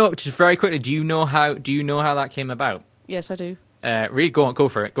 Do you know? Just very quickly, do you know how that came about? Yes, I do. Really, go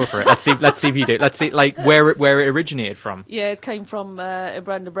for it. Let's see if you do. Let's see, where it originated from. Yeah, it came from a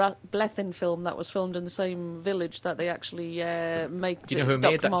Brenda Blethyn film that was filmed in the same village that they actually make. Do you know who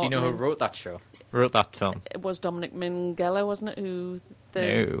made that? Do you know who wrote that show? Wrote that film? It was Dominic Minghella, wasn't it?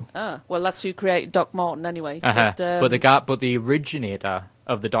 No. Well, that's who created Doc Martin anyway. But the originator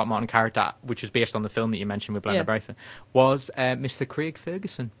of the Doc Martin character, which was based on the film that you mentioned with Brenda Blethyn, was Mr. Craig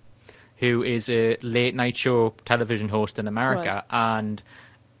Ferguson, who is a late-night show television host in America. Right. And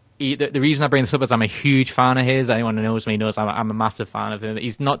the reason I bring this up is I'm a huge fan of his. Anyone who knows me knows I'm a massive fan of him.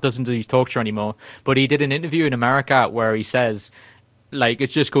 Doesn't do his talk show anymore, but he did an interview in America where he says, it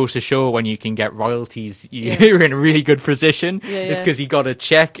just goes to show when you can get royalties, you're in a really good position. It's because he got a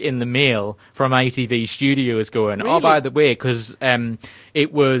check in the mail from ITV Studios going, really? Oh, by the way, because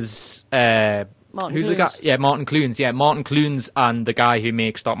it was... Martin Clunes. The guy? Yeah, Martin Clunes. Yeah, Martin Clunes and the guy who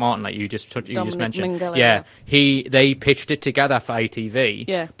makes Doc Martin, you just mentioned. Minghella, they pitched it together for ITV.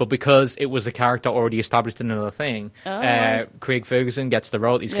 Yeah. But because it was a character already established in another thing, right. Craig Ferguson gets the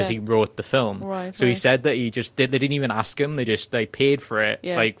royalties because he wrote the film. Right. So he said that he just did. They didn't even ask him. They paid for it.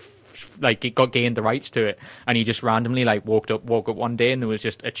 Yeah. It got gained the rights to it, and he just randomly woke up one day and there was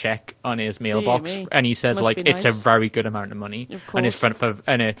just a check on his mailbox, and he says it's a very good amount of money, and it's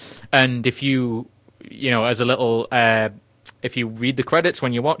and if you as a little if you read the credits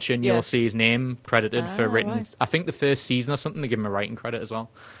when you're watching, you'll see his name credited for written. Right. I think the first season or something they give him a writing credit as well.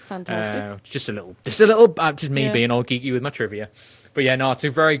 Fantastic. Just me being all geeky with my trivia. But yeah, no, it's a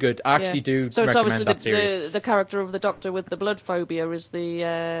very good. I actually do. So it's recommend obviously that series. the character of the Doctor with the blood phobia is the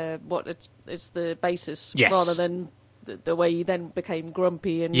it's the basis rather than the way he then became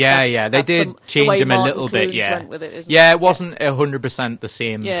grumpy. And they did change him a little bit. Yeah, went with it, it wasn't 100% the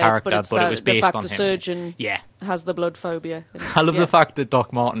same character, but it was based the fact on the him. surgeon has the blood phobia. I love the fact that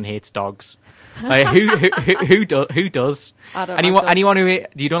Doc Martin hates dogs. Like, who does? I don't like dogs. Anyone who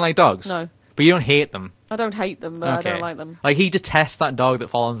you don't like dogs? No. But you don't hate them? I don't hate them, but I don't like them. Like, he detests that dog that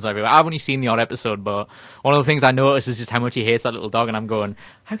follows him everywhere. I've only seen the odd episode, but one of the things I noticed is just how much he hates that little dog, and I'm going,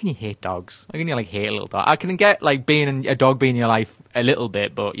 how can you hate dogs? How can you, like, hate a little dog? I can get, like, a dog being in your life a little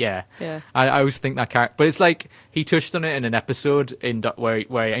bit, but yeah. I always think that character... But it's like, he touched on it in an episode in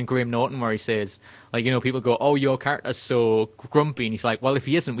Graham Norton, where he says... Like, you know, people go, oh, your character's so grumpy. And he's like, well, if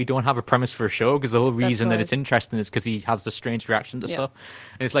he isn't, we don't have a premise for a show, because the whole reason that it's interesting is because he has the strange reaction to stuff.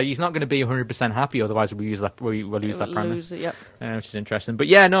 And it's like, he's not going to be 100% happy, otherwise we'll lose that premise. Which is interesting. But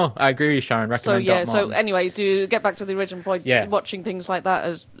yeah, no, I agree with you, Sharon. Recommend so anyway, to get back to the original point, watching things like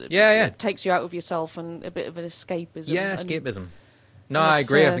that it takes you out of yourself and a bit of an escapism. Yeah, escapism. No, I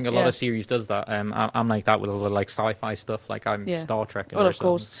agree. I think a lot of series does that. I'm like that with a lot of like sci-fi stuff. Like I'm Star Trek. Well, of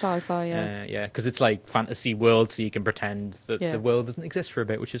course, sci-fi. Yeah, because it's like fantasy world, so you can pretend that the world doesn't exist for a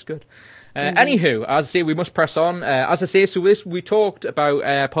bit, which is good. Anywho, as I say, we must press on. As I say, so we talked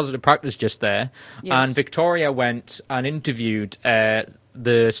about positive practice just there, and Victoria went and interviewed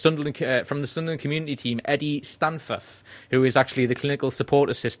the Sunderland from the Sunderland community team, Eddie Stanforth, who is actually the clinical support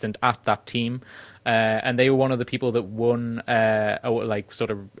assistant at that team. And they were one of the people that won, got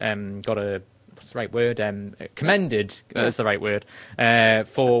a what's the right word? Commended. That's the right word.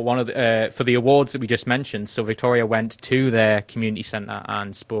 For one of for the awards that we just mentioned. So Victoria went to their community centre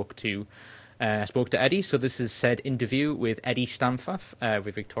and spoke to Eddie. So this is said interview with Eddie Stanforth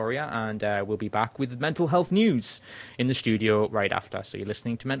with Victoria, and we'll be back with mental health news in the studio right after. So you're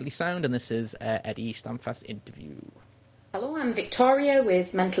listening to Mentally Sound, and this is Eddie Stanforth's interview. Hello, I'm Victoria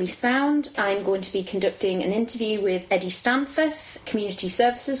with Mentally Sound. I'm going to be conducting an interview with Eddie Stanforth, Community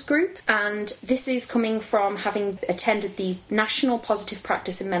Services Group, and this is coming from having attended the National Positive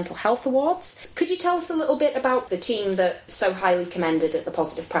Practice in Mental Health Awards. Could you tell us a little bit about the team that's so highly commended at the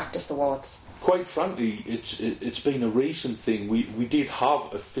Positive Practice Awards? Quite frankly, it's been a recent thing. We did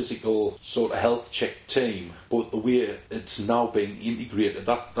have a physical sort of health check team, but the way it's now being integrated,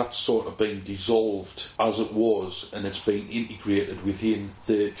 that's sort of been dissolved as it was, and it's been integrated within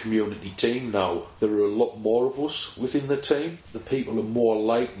the community team now. There are a lot more of us within the team. The people are more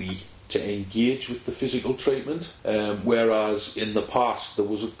likely to engage with the physical treatment, whereas in the past there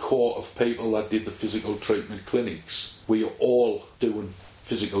was a core of people that did the physical treatment clinics. We are all doing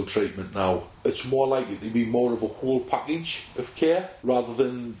physical treatment now. It's more likely to be more of a whole package of care rather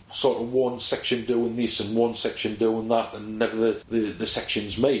than sort of one section doing this and one section doing that and never the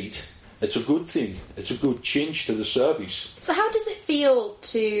sections meet. It's a good thing. It's a good change to the service. So how does it feel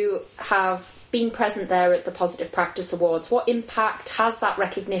to have been present there at the Positive Practice Awards? What impact has that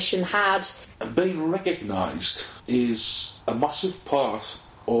recognition had? And being recognised is a massive part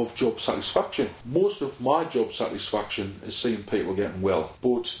of job satisfaction. Most of my job satisfaction is seeing people getting well,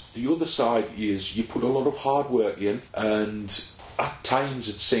 but the other side is you put a lot of hard work in, and at times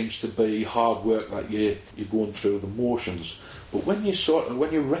it seems to be hard work that you're going through the motions, but when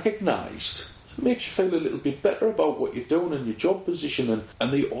you're recognised, it makes you feel a little bit better about what you're doing in your job position,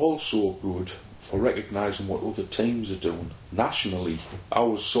 and they're also good for recognising what other teams are doing nationally. I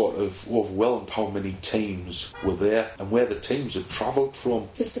was sort of overwhelmed how many teams were there and where the teams had travelled from.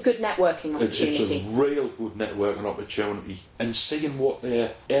 It's a good networking opportunity. It's a real good networking opportunity, and seeing what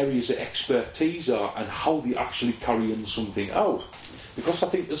their areas of expertise are and how they're actually carrying something out. Because I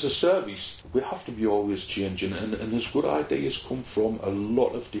think as a service, we have to be always changing, and there's good ideas come from a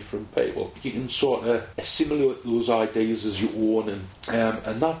lot of different people. You can sort of assimilate those ideas as your own,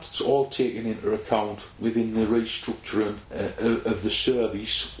 and that's all taken into account within the restructuring of the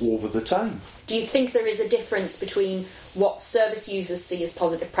service over the time. Do you think there is a difference between what service users see as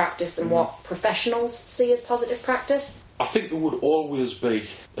positive practice and what professionals see as positive practice? I think there would always be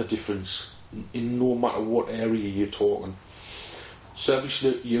a difference in no matter what area you're talking. Service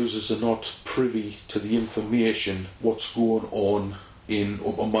users are not privy to the information, what's going on in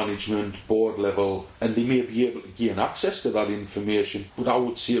upper management, board level, and they may be able to gain access to that information, but I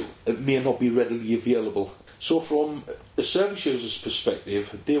would say it may not be readily available. So from a service user's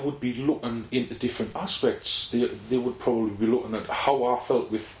perspective, they would be looking into different aspects. They would probably be looking at how I felt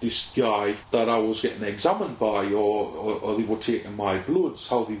with this guy that I was getting examined by, or they were taking my bloods,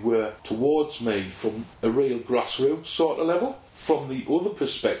 how they were towards me from a real grassroots sort of level. from the other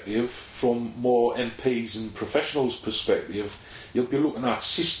perspective, from more MPs and professionals' perspective, you'll be looking at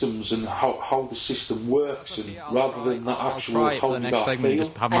systems and how the system works, and rather than the actual how did that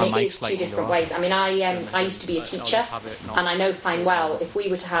feel. And it is two different ways. I mean, I used to be a teacher, and I know fine well if we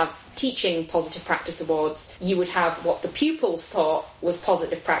were to have teaching positive practice awards, you would have what the pupils thought was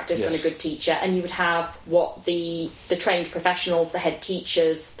positive practice and a good teacher, and you would have what the trained professionals, the head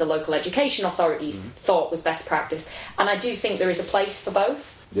teachers, the local education authorities thought was best practice. And I do think there is a place for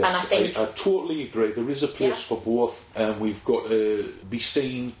both. Yes, and I think I totally agree. There is a place for both, and we've got to be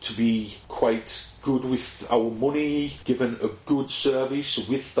seen to be quite good with our money, given a good service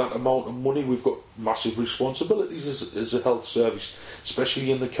with that amount of money. We've got massive responsibilities as a health service,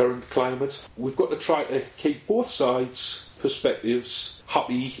 especially in the current climate. We've got to try to keep both sides' perspectives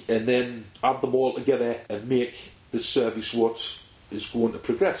happy, and then add them all together and make the service what is going to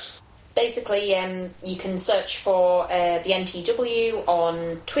progress. Basically, you can search for the NTW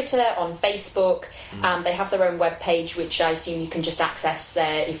on Twitter, on Facebook, and they have their own webpage, which I assume you can just access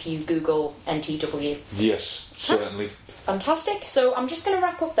if you Google NTW. Yes, certainly. Fantastic. So I'm just going to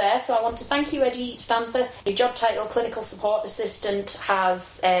wrap up there. So I want to thank you, Eddie Stanforth. Your job title, Clinical Support Assistant,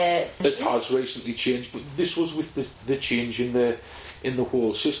 has... It has recently changed, but this was with the change in the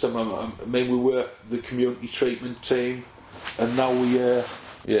whole system. I mean, we were the community treatment team, and now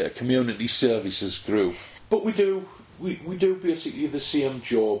community services group. But we do basically the same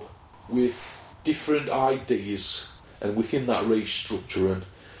job with different ideas, and within that restructuring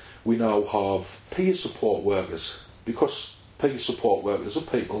we now have peer support workers, because peer support workers are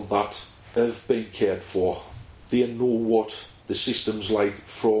people that have been cared for. They know what the system's like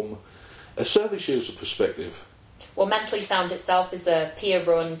from a service user perspective. Well, Mentally Sound itself is a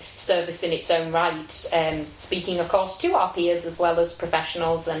peer-run service in its own right, speaking, of course, to our peers as well as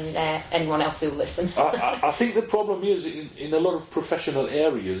professionals and anyone else who'll listen. I think the problem is, in a lot of professional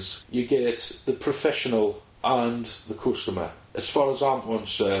areas, you get the professional and the customer. As far as I'm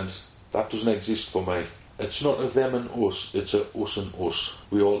concerned, that doesn't exist for me. It's not a them and us, it's a us and us.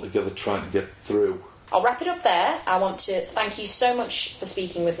 We all together trying to get through. I'll wrap it up there. I want to thank you so much for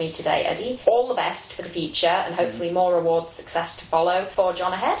speaking with me today, Eddie. All the best for the future, and hopefully more awards success to follow. Forge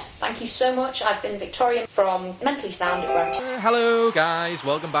on ahead. Thank you so much. I've been Victoria from Mentally Sound at Gravity. Hello, guys.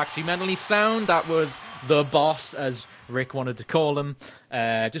 Welcome back to Mentally Sound. That was the boss, as Rick wanted to call him.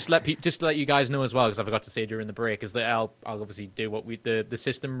 Just to let you guys know as well, because I forgot to say during the break, is that I'll obviously do what the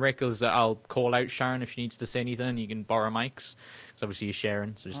system, Rick, is that I'll call out Sharon if she needs to say anything, and you can borrow mics. Obviously you're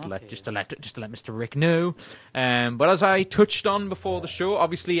sharing, so just to let Mr. Rick know. But as I touched on before the show,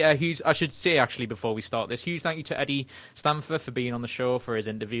 obviously I should say actually before we start this, huge thank you to Eddie Stanforth for being on the show for his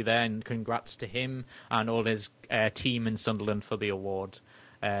interview there, and congrats to him and all his team in Sunderland for the award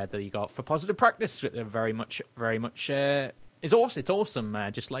that he got for positive practice. Very much. It's awesome,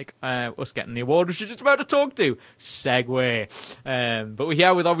 just like us getting the award, which we're just about to talk to. Segue. But we're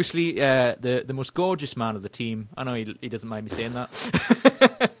here with, obviously, the most gorgeous man of the team. I know he doesn't mind me saying that.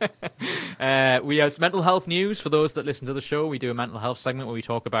 We have mental health news. For those that listen to the show, we do a mental health segment where we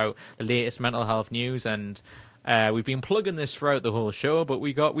talk about the latest mental health news, and we've been plugging this throughout the whole show, but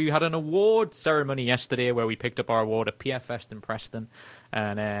we had an award ceremony yesterday where we picked up our award at PFFest in Preston,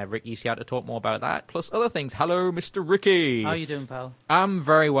 and Ricky's here to talk more about that, plus other things. Hello, Mr. Ricky. How are you doing, pal? I'm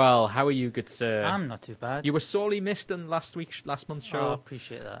very well. How are you, good sir? I'm not too bad. You were sorely missed in last month's show. Oh, I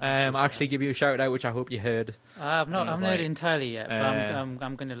appreciate that. I actually give you a shout out, which I hope you heard. I've not heard it entirely yet, but I'm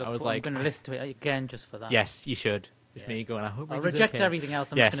going to I'm going to listen to it again just for that. Yes, you should. Just me going, I hope I'll reject everything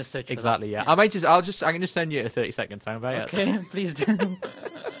else. I'm just going to search for exactly, that. Yeah. I can just send you a 30-second soundbite. Okay, please do.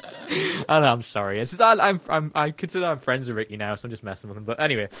 I know, I'm sorry. It's just, I consider I'm friends with Ricky now, so I'm just messing with him. But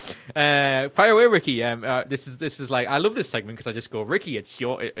anyway, fire away, Ricky. This is like, I love this segment because I just go, Ricky, it's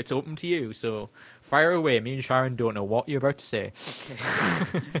open to you. So fire away. Me and Sharon don't know what you're about to say.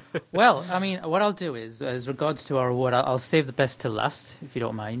 Okay. Well, I mean, what I'll do is, as regards to our award, I'll save the best till last, if you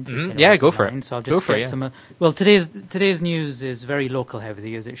don't mind. Mm-hmm. Yeah, go for it. So I'll just get some. Well, today's news is very local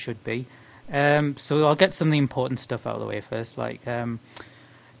heavy, as it should be. So I'll get some of the important stuff out of the way first, like.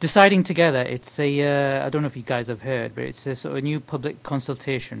 Deciding Together, it's I don't know if you guys have heard, but it's a sort of new public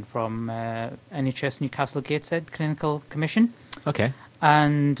consultation from NHS Newcastle Gateshead Clinical Commission. Okay.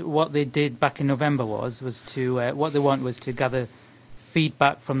 And what they did back in November was to gather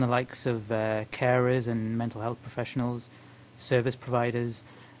feedback from the likes of carers and mental health professionals, service providers.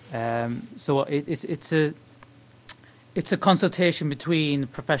 So it's a consultation between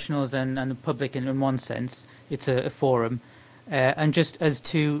professionals and the public in one sense. It's a forum. And just as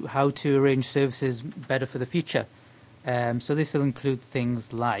to how to arrange services better for the future. So this will include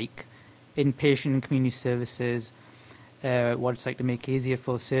things like inpatient and community services, what it's like to make it easier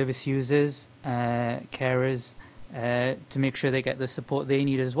for service users, carers, to make sure they get the support they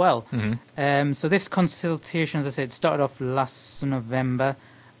need as well. So this consultation, as I said, started off last November,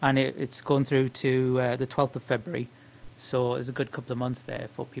 and it's gone through to the 12th of February. So there's a good couple of months there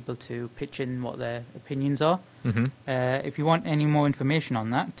for people to pitch in what their opinions are. If you want any more information on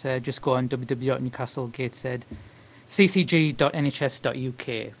that, just go on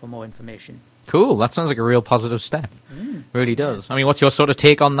www.newcastlegateshead.ccg.nhs.uk for more information. Cool. That sounds like a real positive step. Really does. I mean, what's your sort of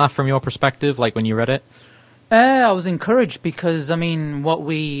take on that from your perspective, like when you read it? I was encouraged because, I mean, what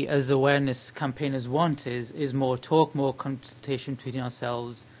we as awareness campaigners want is more talk, more consultation between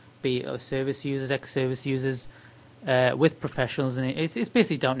ourselves, be it service users, ex-service users, with professionals, and it's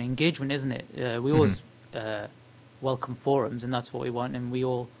basically down to engagement, isn't it? We always welcome forums, and that's what we want, and we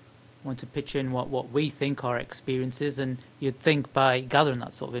all want to pitch in what we think our experiences, and you'd think by gathering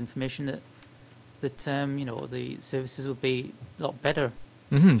that sort of information that you know, the services would be a lot better.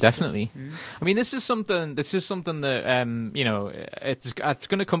 Definitely. I mean, this is something that you know, it's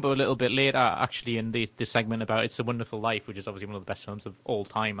going to come up a little bit later, actually, in this segment about It's a Wonderful Life, which is obviously one of the best films of all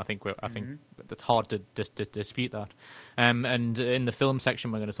time. I think it's hard to dispute that. And in the film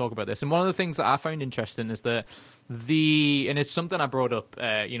section, we're going to talk about this. And one of the things that I found interesting is that and it's something I brought up,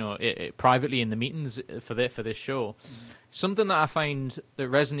 you know, privately in the meetings for this show. Something that I find that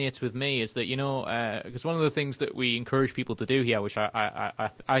resonates with me is that, you know, because one of the things that we encourage people to do here, which I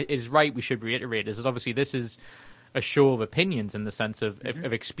is right, we should reiterate, is that obviously this is a show of opinions in the sense of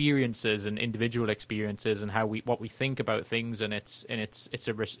experiences and individual experiences and what we think about things, and it's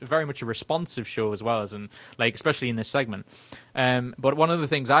very much a responsive show as well, as in, like, especially in this segment. But one of the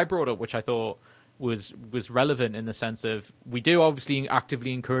things I brought up, which I thought was relevant in the sense of, we do obviously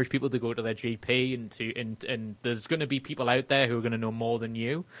actively encourage people to go to their GP and there's going to be people out there who are going to know more than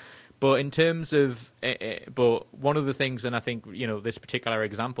you. But in terms of, but one of the things, and I think, you know, this particular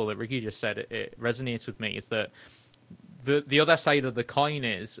example that Ricky just said, it resonates with me, is that the other side of the coin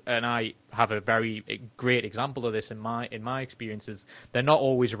is, and I have a very great example of this in my experiences, they're not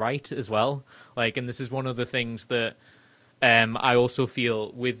always right as well. Like, and this is one of the things that I also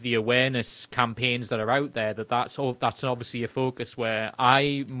feel with the awareness campaigns that are out there, that's obviously a focus where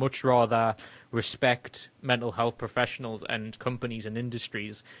I much rather respect mental health professionals and companies and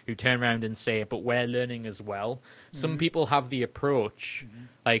industries who turn around and say, but we're learning as well. Some people have the approach,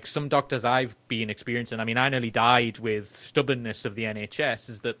 like some doctors I've been experiencing, I mean, I nearly died with stubbornness of the NHS,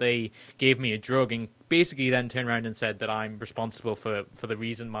 is that they gave me a drug and basically then turned around and said that I'm responsible for the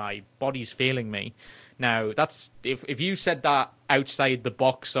reason my body's failing me. Now, that's if you said that outside the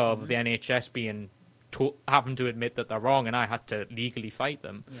box of the NHS being having to admit that they're wrong, and I had to legally fight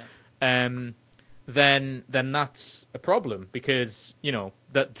them, then that's a problem, because, you know,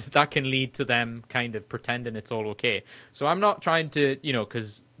 that can lead to them kind of pretending it's all okay. So I'm not trying to, you know,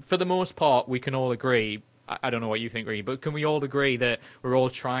 because for the most part we can all agree. I don't know what you think, Ree, but can we all agree that we're all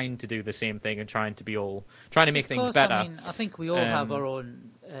trying to do the same thing and trying to make things better? I mean, I think we all have our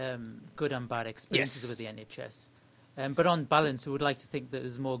own good and bad experiences with the NHS. But on balance, we would like to think that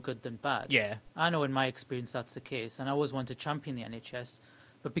there's more good than bad. Yeah. I know in my experience that's the case, and I always want to champion the NHS.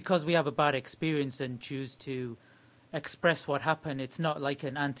 But because we have a bad experience and choose to express what happened, it's not like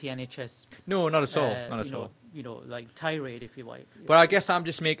an anti-NHS. No, not at all. Not at all. You know, like tirade, if you like. But I guess I'm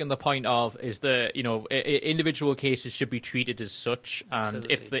just making the point of, is that, you know, individual cases should be treated as such, and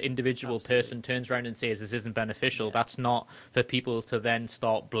Absolutely. if the individual person turns around and says this isn't beneficial, that's not for people to then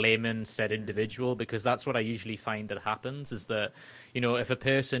start blaming said individual, because that's what I usually find that happens, is that, you know, if a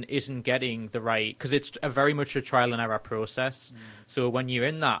person isn't getting the right, because it's very much a trial and error process. So when you're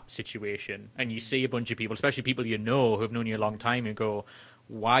in that situation and you see a bunch of people, especially people you know who have known you a long time, and go,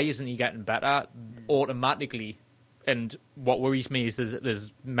 why isn't he getting better? Automatically, and what worries me is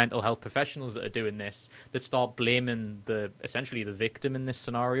there's mental health professionals that are doing this, that start blaming essentially the victim in this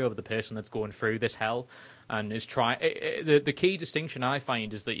scenario, of the person that's going through this hell and is trying. The key distinction I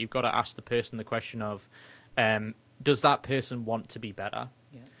find is that you've got to ask the person the question of, does that person want to be better?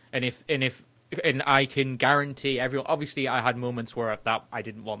 Yeah. And I can guarantee everyone. Obviously, I had moments where I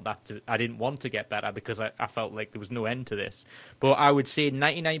didn't want to get better, because I felt like there was no end to this. But I would say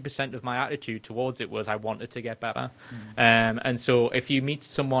 99% of my attitude towards it was I wanted to get better. And so, if you meet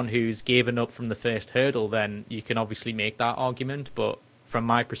someone who's given up from the first hurdle, then you can obviously make that argument. But from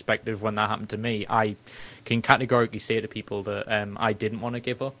my perspective, when that happened to me, I can categorically say to people that I didn't want to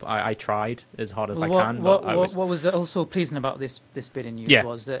give up. I tried as hard as I can. What was also pleasing about this bit in news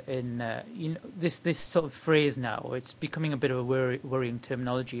was that in this sort of phrase now, it's becoming a bit of a worrying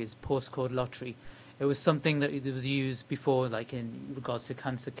terminology, is postcode lottery. It was something that was used before, like in regards to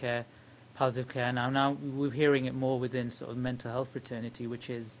cancer care, palliative care now. Now we're hearing it more within sort of mental health fraternity, which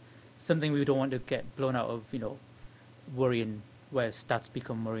is something we don't want to get blown out of, worrying, where stats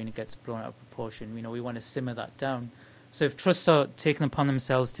become worrying, it gets blown out of proportion. We want to simmer that down. So if trusts are taking upon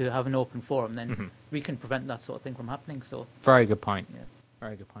themselves to have an open forum, then we can prevent that sort of thing from happening. So very good point. Yeah.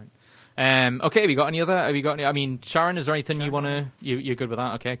 Very good point. Okay, have you got any other? Have you got any? I mean, Sharon, is there anything you want to? You're good with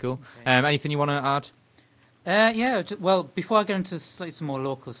that? Okay, cool. Okay. Anything you want to add? Well, before I get into slightly some more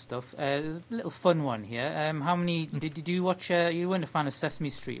local stuff, there's a little fun one here. How many did you watch? You weren't a fan of Sesame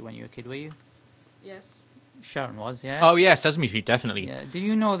Street when you were a kid, were you? Yes. Sharon was, yeah. Oh yeah, Sesame Street, definitely. Yeah. Do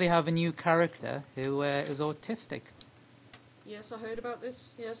you know they have a new character who is autistic? Yes, I heard about this.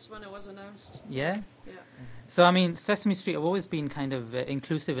 Yes, when it was announced. Yeah. Yeah. So I mean, Sesame Street have always been kind of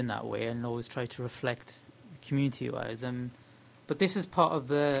inclusive in that way, and always try to reflect community-wise. But this is part of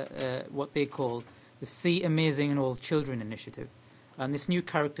the what they call the See Amazing in All Children initiative, and this new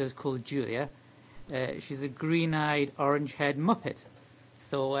character is called Julia. She's a green-eyed, orange-haired Muppet.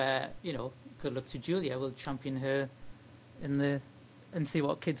 So good luck to Julia. We'll champion her and see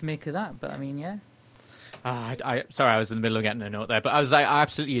what kids make of that. But I mean, yeah. Sorry, I was in the middle of getting a note there, but I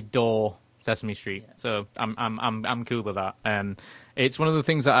absolutely adore Sesame Street, so I'm cool with that. It's one of the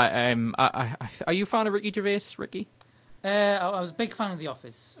things that are you a fan of Ricky Gervais, Ricky? I was a big fan of The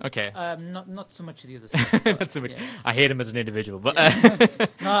Office. Okay. Not so much of the other stuff. Not so much. Yeah. I hate him as an individual, but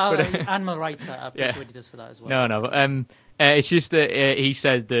animal rights. I appreciate what he does for that as well. No, but it's just that he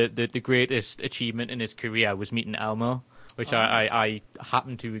said the greatest achievement in his career was meeting Elmo, which I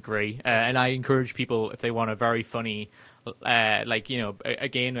happen to agree, and I encourage people, if they want a very funny,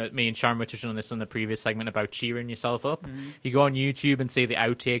 again, me and Sharon were touching on this in the previous segment about cheering yourself up. You go on YouTube and see the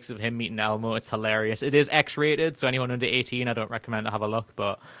outtakes of him meeting Elmo. It's hilarious. It is X-rated, so anyone under 18, I don't recommend to have a look,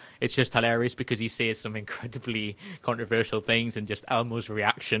 but it's just hilarious because he says some incredibly controversial things, and just Elmo's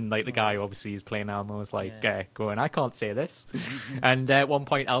reaction, like the guy who obviously is playing Elmo is like, going, I can't say this. And at one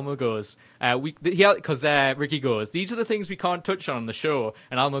point Elmo goes, because Ricky goes, these are the things we can't touch on the show,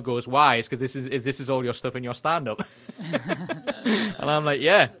 and Elmo goes, why? It's because this is all your stuff in your stand-up. And I'm like,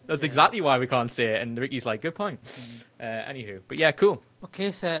 yeah, that's exactly why we can't say it. And Ricky's like, good point. Anywho, but yeah, cool.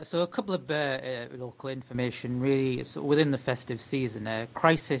 Okay, so a couple of local information, really. So within the festive season,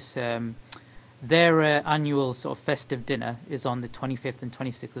 Crisis, their annual sort of festive dinner is on the 25th and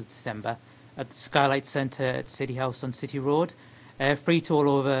 26th of December at the Skylight Centre at City House on City Road. Free to all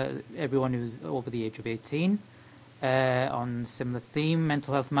over everyone who's over the age of 18. On similar theme,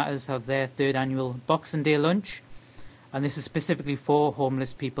 Mental Health Matters have their third annual Boxing Day lunch, and this is specifically for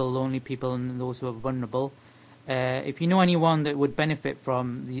homeless people, lonely people, and those who are vulnerable. If you know anyone that would benefit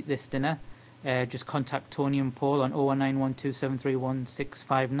from this dinner, just contact Tony and Paul on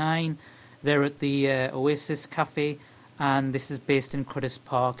 01912731659. They're at the Oasis Cafe, and this is based in Cruddas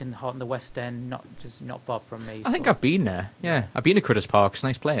Park in the heart of the West End, not far from me. I think I've been there. Yeah, I've been to Cruddas Park. It's a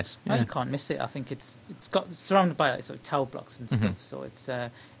nice place. Yeah. You can't miss it. I think it's surrounded by like sort of tower blocks and stuff, so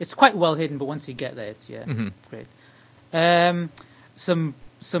it's quite well hidden. But once you get there, it's great.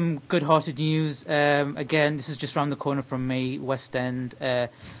 Some good-hearted news. Again, this is just around the corner from me, West End.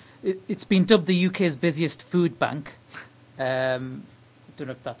 It's been dubbed the UK's busiest food bank. I don't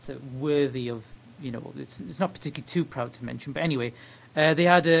know if that's worthy of, it's not particularly too proud to mention. But anyway, they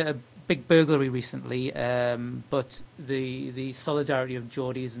had a big burglary recently, but the solidarity of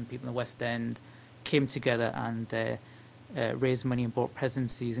Geordies and people in the West End came together and raised money and bought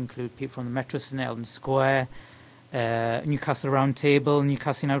presents. These include people from the Metro Centre, Eldon Square, Newcastle Round Table,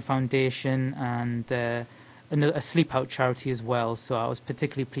 Newcastle United Foundation, and a Sleep Out charity as well. So I was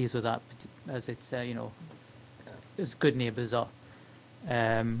particularly pleased with that, as it's as good neighbours are.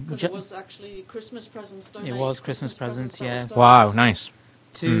 Because it was actually Christmas presents, don't it was Christmas presents, yeah. Wow, nice.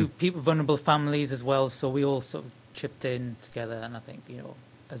 To people, vulnerable families as well. So we all sort of chipped in together, and I think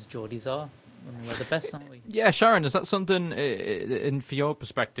as Geordies are, we're the best, aren't we? Yeah, Sharon, is that something? For your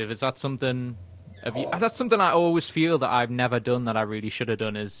perspective, is that something? That's something I always feel that I've never done that I really should have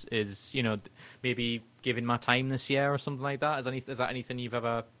done. Is maybe giving my time this year or something like that. Is that anything you've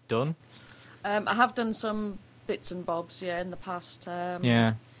ever done? I have done some bits and bobs, in the past.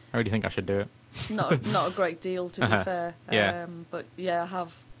 Yeah, I really think I should do it. Not a great deal, to be fair. Yeah. But I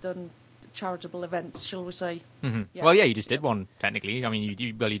have done charitable events, shall we say? Mm-hmm. Yeah. Well, you just did one technically. I mean,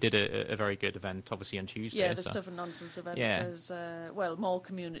 you did a very good event, obviously on Tuesday. Yeah, the Stuff and Nonsense event is more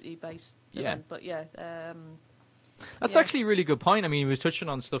community based. Event, but that's actually a really good point. I mean, we were touching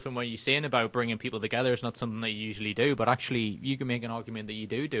on stuff and what you're saying about bringing people together is not something that you usually do, but actually you can make an argument that you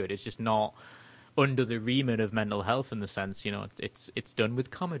do it. It's just not under the remit of mental health in the sense, it's done with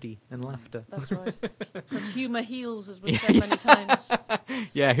comedy and laughter. That's right. Because humour heals, as we've said many times.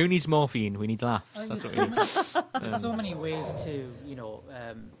 Yeah, who needs morphine? We need laughs. That's what we need. There's so many ways to,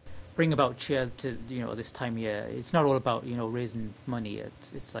 bring about cheer to, this time of year. It's not all about, raising money.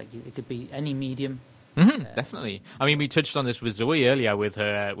 It's like it could be any medium. Definitely. I mean, we touched on this with Zoe earlier with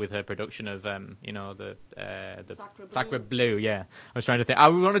her production of the Sacre Bleu. Yeah, I was trying to think. I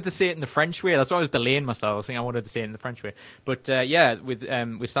wanted to say it in the French way. That's why I was delaying myself. I think I wanted to say it in the French way. But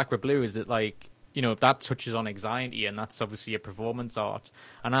with Sacre Bleu, is that like that touches on anxiety, and that's obviously a performance art.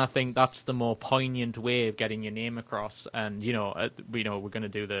 And I think that's the more poignant way of getting your name across. And we're going to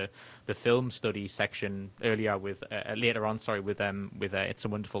do the film study section later on. With It's a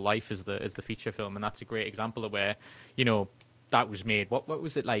Wonderful Life as the feature film, and that's a great example of where that was made. What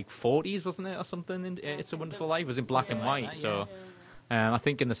was it, like 40s, wasn't it, or something? It's a Wonderful Life. It was in black and white. So. I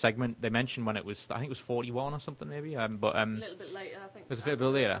think in the segment they mentioned when it was 41 or something maybe. But a little bit later, I think. It was a bit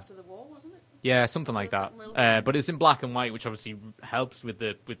later after the war, wasn't it? Yeah, something like that. But it's in black and white, which obviously helps with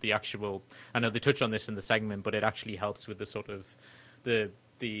the actual. I know they touch on this in the segment, but it actually helps with the sort of the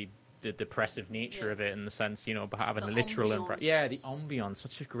depressive nature of it, in the sense, having a literal impact. Yeah, the ambiance.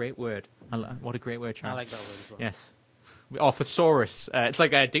 Such a great word. What a great word, Charles. I like that word as well. Yes. Or thesaurus. It's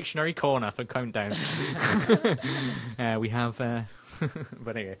like a dictionary corner for Countdown. We have.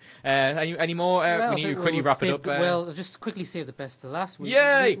 But anyway, any more? We need to quickly wrap it up. Well, just quickly save the best to last.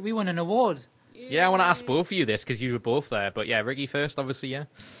 Yay! We won an award. Yeah, I want to ask both of you this because you were both there. But yeah, Ricky first, obviously. Yeah.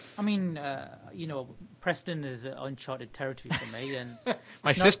 I mean, Preston is uncharted territory for me, and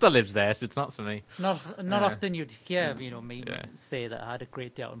my sister lives there, so it's not for me. It's not often you'd hear me say that I had a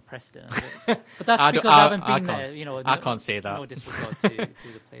great day out in Preston, but that's because I haven't been there. I can't say that. No disregard to the place.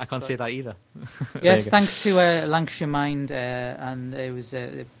 I can't say that either. Yes, thanks to Lancashire Mind, and it was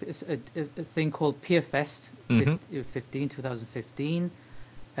a thing called Peer Fest, 2015.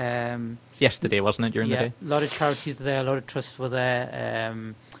 It's yesterday, wasn't it? During the day, a lot of charities were there, a lot of trusts were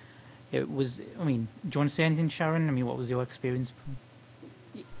there. It was. I mean, do you want to say anything, Sharon? I mean, what was your experience?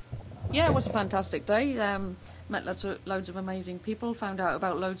 Yeah, it was a fantastic day. Met loads of amazing people. Found out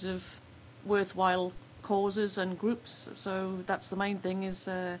about loads of worthwhile causes and groups. So that's the main thing: is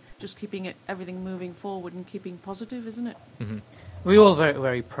just keeping everything moving forward and keeping positive, isn't it? Mm-hmm. We were all very,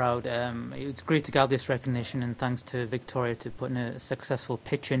 very proud. It's great to get this recognition, and thanks to Victoria to putting a successful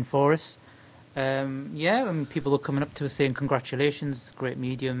pitch in for us. People are coming up to us saying congratulations, great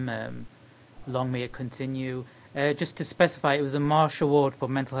medium, long may it continue. Just to specify, it was a Marsh Award for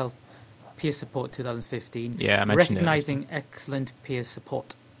Mental Health Peer Support 2015. Yeah, I mentioned recognising excellent peer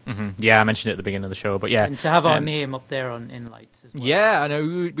support. Mm-hmm. Yeah, I mentioned it at the beginning of the show, but yeah. And to have our name up there in lights as well. Yeah, I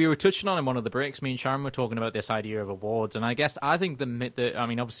know we were touching on in one of the breaks. Me and Sharon were talking about this idea of awards, and I think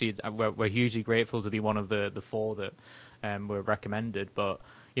obviously we're hugely grateful to be one of the four that were recommended, but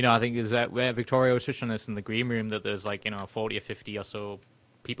I think is that where Victoria was touching on this in the green room, that there's 40 or 50 or so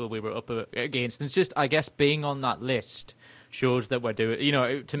people we were up against. And it's just, I guess, being on that list shows that we're doing.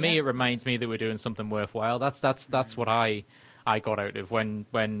 To me, it reminds me that we're doing something worthwhile. That's what I got out of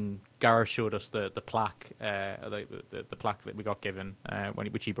when Gareth showed us the plaque, the plaque that we got given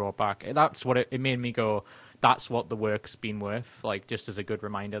which he brought back. That's what it made me go. That's what the work's been worth. Just as a good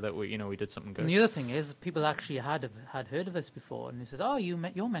reminder that we did something good. And the other thing is, people actually had heard of us before, and he says, "Oh, you're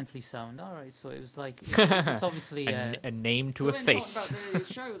mentally sound." All right, so it was it's obviously a name to a face. Talk about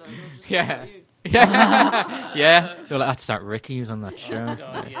the show, though. Yeah, yeah. They're like, "That's that Ricky who's on that show." Oh,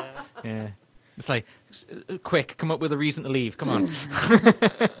 God, yeah. It's like, quick, come up with a reason to leave. Come on.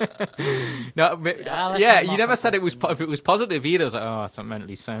 You never said it was if it was positive either. I was like, oh, it's not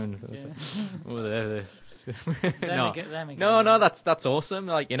mentally sound. Yeah. No, that's awesome.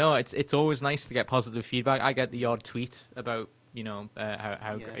 It's always nice to get positive feedback. I get the odd tweet about of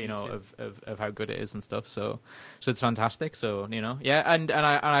how good it is and stuff. So it's fantastic. So and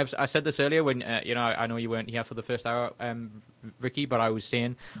I said this earlier when I know you weren't here for the first hour, Ricky, but I was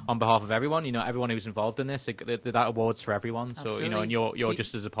saying on behalf of everyone, everyone who's involved in this, that award's for everyone. So absolutely. And you're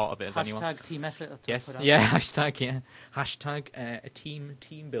just as a part of it as anyone. Hashtag team effort. Yes, yeah. Hashtag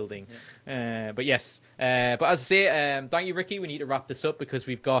team building. Yeah. But yes, but as I say, thank you, Ricky. We need to wrap this up because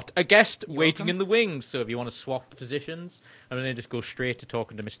we've got a guest waiting in the wings. So if you want to swap positions, I'm going to just go straight to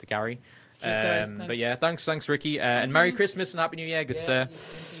talking to Mr. Gary. But yeah, thanks, Ricky, and Merry Christmas and Happy New Year, good sir.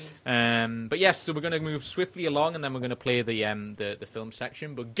 But yes, so we're going to move swiftly along, and then we're going to play the film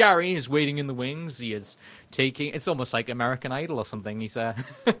section. But Gary is waiting in the wings. He is taking. It's almost like American Idol or something. He's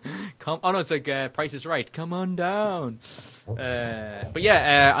it's like Price is Right. Come on down. But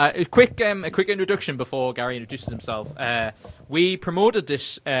yeah, a quick introduction before Gary introduces himself. We promoted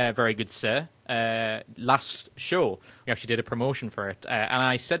this Very Good Sir last show. We actually did a promotion for it, and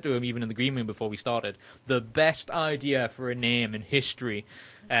I said to him even in the green room before we started, the best idea for a name in history,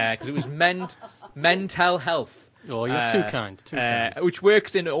 because it was mental health. Oh, you're too kind. Which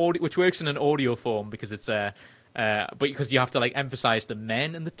works in an audio form because it's but because you have to like emphasize the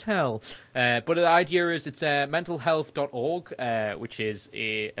men and the tell. But the idea is it's mentalhealth.org, which is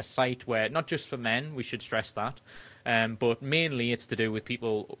a site where not just for men, we should stress that, but mainly it's to do with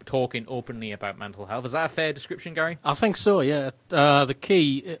people talking openly about mental health. Is that a fair description, Gary? I think so, yeah. The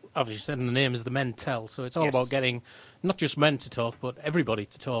key, obviously said in the name, is the men tell. So it's all about getting not just men to talk, but everybody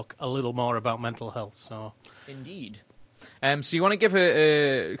to talk a little more about mental health. So indeed. So you want to give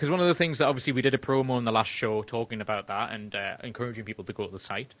because one of the things that obviously we did a promo in the last show talking about that and encouraging people to go to the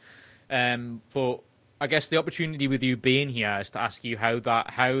site. But I guess the opportunity with you being here is to ask you how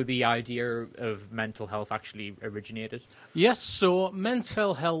the idea of mental health actually originated. Yes, so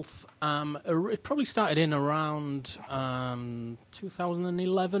mental health, it probably started in around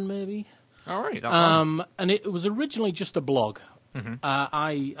 2011 maybe. All right. And it was originally just a blog. Mm-hmm.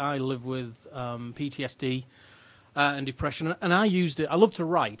 I live with PTSD and depression, and I used it. I love to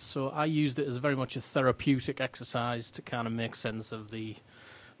write, so I used it as very much a therapeutic exercise to kind of make sense of the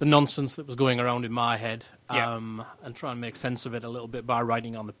nonsense that was going around in my head, and try and make sense of it a little bit by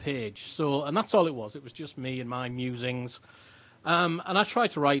writing on the page. So, and that's all it was. It was just me and my musings. And I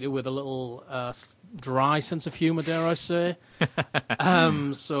tried to write it with a little dry sense of humour, dare I say.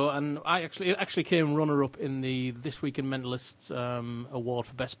 And it actually came runner-up in the This Week in Mentalists award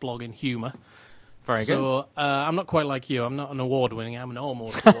for Best Blog in Humour. Very good. So I'm not quite like you. I'm not an award-winning. I'm an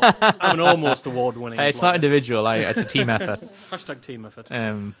almost award-winning. It's blogger. not individual. It's a team effort. Hashtag team effort.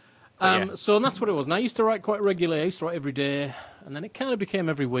 So and that's what it was. And I used to write quite regularly. I used to write every day, and then it kind of became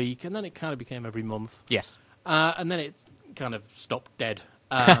every week, and then it kind of became every month. Yes. And then it kind of stopped dead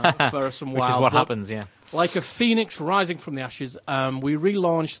for some while. Which is what happens, yeah. Like a phoenix rising from the ashes, we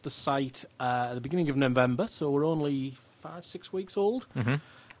relaunched the site at the beginning of November, so we're only 5-6 weeks old. Mm-hmm.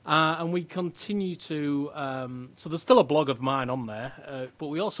 And we continue to... so there's still a blog of mine on there, but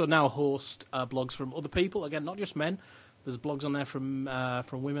we also now host blogs from other people. Again, not just men. There's blogs on there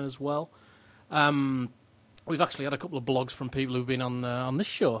from women as well. We've actually had a couple of blogs from people who've been on this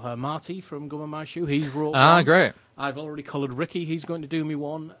show. Marty from Gum on My Shoe, he's wrote one. Great. I've already coloured Ricky. He's going to do me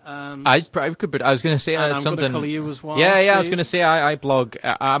one. I could, I was going to say I'm something. going to colour you as well. Yeah. I was going to say I blog.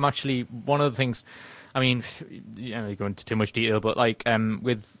 I'm actually one of the things. I mean, you know, go into too much detail, but like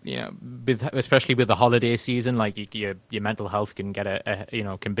especially with the holiday season, like your mental health can get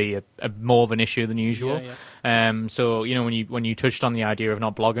can be a more of an issue than usual. Yeah. So when you touched on the idea of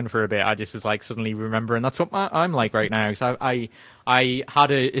not blogging for a bit, I just was like suddenly remembering that's what I'm like right now. Because I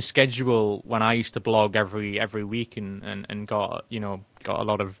had a schedule when I used to blog every week and got a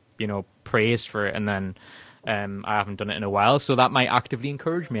lot of praise for it, and then. I haven't done it in a while, so that might actively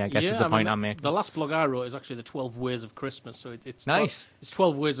encourage me, I guess, is the point I'm making. The last blog I wrote is actually the 12 Ways of Christmas, so it's nice. It's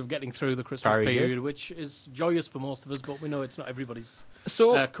 12 ways of getting through the Christmas Very period, good. Which is joyous for most of us, but we know it's not everybody's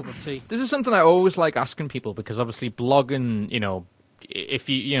cup of tea. This is something I always like asking people, because obviously blogging, if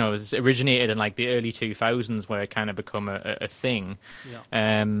it's originated in like the early 2000s where it kind of become a thing. Yeah.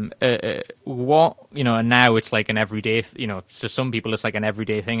 And now it's like an everyday, to some people it's like an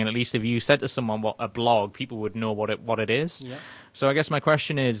everyday thing, and at least if you said to someone what a blog, people would know what it is. Yeah. So I guess my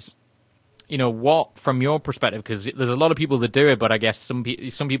question is, what from your perspective, because there's a lot of people that do it, but I guess some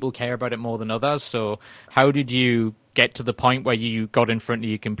people care about it more than others. So how did you get to the point where you got in front of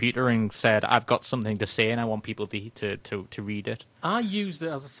your computer and said, I've got something to say and I want people to read it? I used it,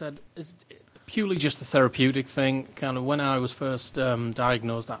 as I said, as purely just a therapeutic thing. Kind of when I was first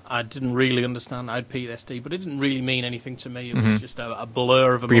diagnosed, I didn't really understand I had PTSD, but it didn't really mean anything to me. It was just a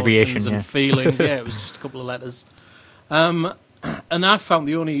blur of emotions and feeling. Yeah, it was just a couple of letters. And I found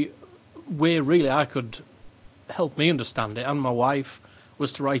the only way really I could help me understand it, and my wife,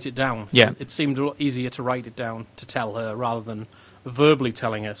 was to write it down. Yeah. It seemed a lot easier to write it down, to tell her, rather than verbally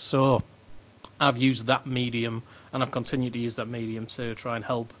telling her. So I've used that medium, and I've continued to use that medium to try and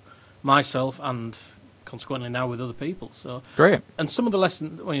help myself and consequently now with other people. So great. And some of the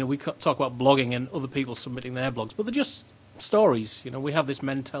lessons, we talk about blogging and other people submitting their blogs, but they're just stories. We have this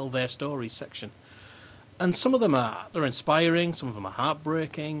Men Tell Their Stories section. And some of them they're inspiring, some of them are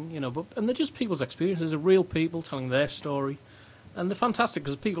heartbreaking, and they're just people's experiences, they're real people telling their story. And they're fantastic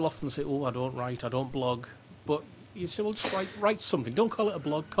because people often say, I don't write, I don't blog. But You say, well, just write something. Don't call it a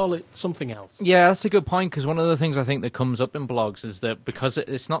blog. Call it something else. Yeah, that's a good point, because one of the things I think that comes up in blogs is that because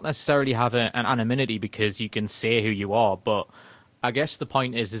it's not necessarily have an anonymity because you can say who you are, but I guess the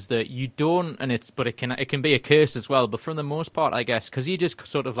point is that you don't, but it can be a curse as well. But for the most part, I guess, because you just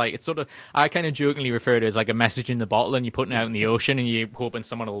sort of like, it's sort of, I kind of jokingly refer to it as like a message in the bottle, and you're putting it out in the ocean, and you're hoping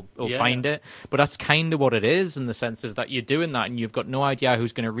someone will find it. But that's kind of what it is, in the sense of that you're doing that, and you've got no idea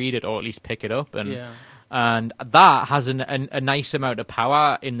who's going to read it or at least pick it up, and that has a nice amount of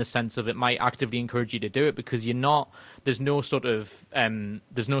power, in the sense of it might actively encourage you to do it, because there's no sort of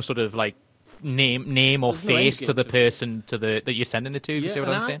like name or face to the person that you're sending it to. You see what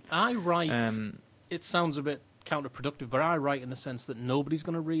I'm saying? I write. It sounds a bit counterproductive, but I write in the sense that nobody's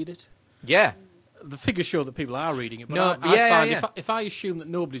going to read it. Yeah. The figures show that people are reading it, but No, I find yeah. if I assume that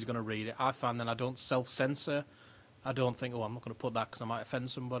nobody's going to read it, I find then I don't self-censor. I don't think, I'm not going to put that because I might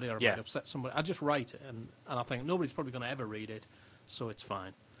offend somebody or I might upset somebody. I just write it, and I think nobody's probably going to ever read it, so it's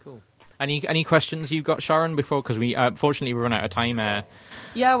fine. Cool. Any questions you've got, Sharon, before? Because we unfortunately we run out of time.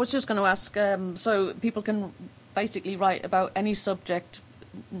 Yeah, I was just going to ask. So people can basically write about any subject,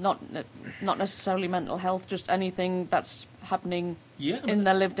 not necessarily mental health, just anything that's happening in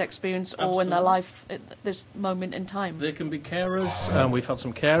their lived experience or in their life at this moment in time. They can be carers. We've had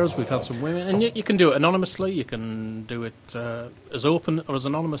some carers. We've had some women, and you can do it anonymously. You can do it as open or as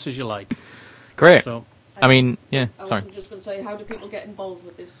anonymous as you like. Great. So. I mean, yeah, sorry. I was just going to say, how do people get involved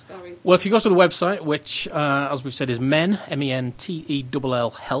with this, Gary? Well, if you go to the website, which, as we've said, is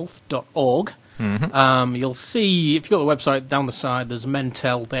mentell health.org, you'll see, if you go to the website, down the side, there's Men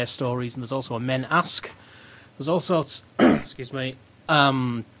Tell Their Stories, and there's also a Men Ask. There's all sorts, excuse me,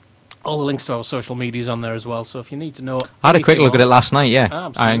 all the links to our social medias on there as well, so if you need to know... I had a quick look at it last night, yeah.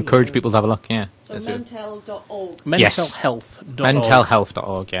 Absolutely, I encourage people to have a look, yeah. So mentell.org. Mentellhealth.org.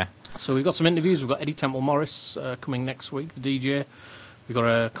 Mentellhealth.org, yeah. So we've got some interviews. We've got Eddie Temple Morris coming next week, the DJ. We've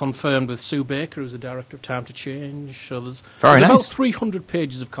got confirmed with Sue Baker, who's the director of Time to Change. So there's about 300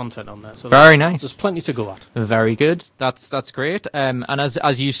 pages of content on there. So very nice. There's plenty to go at. Very good. That's great. And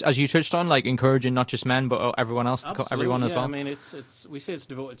as you touched on, like encouraging not just men but everyone else, everyone as well. I mean, we say it's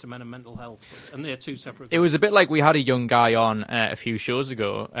devoted to men and mental health, and they're two separate. It was a bit like we had a young guy on a few shows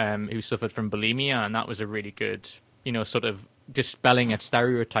ago who suffered from bulimia, and that was a really good, sort of dispelling a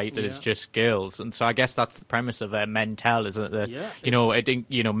stereotype that it's just girls. And so I guess that's the premise of Men Tell, isn't it?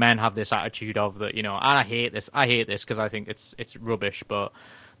 That men have this attitude of that, and I hate this because I think it's rubbish, but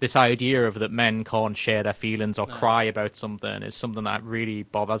this idea of that men can't share their feelings or cry about something is something that really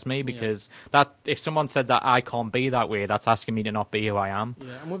bothers me, because that if someone said that I can't be that way, that's asking me to not be who I am. Yeah,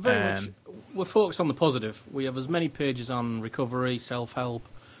 and we're very much we're focused on the positive. We have as many pages on recovery, self-help,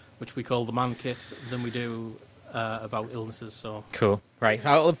 which we call the Man Kit, than we do about illnesses. So cool. Right.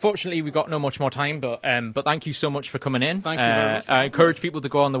 Unfortunately, we've got no much more time, but thank you so much for coming in. Thank you very much. I encourage people to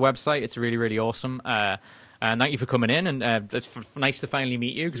go on the website. It's really, really awesome. And thank you for coming in. And it's nice to finally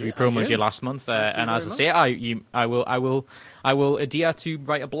meet you, because we promoted you last month. And as I say, I will adhere to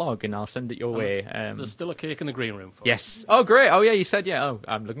write a blog, and I'll send it your way. There's still a cake in the green room for Yes. Oh, great. Oh, yeah. You said Oh,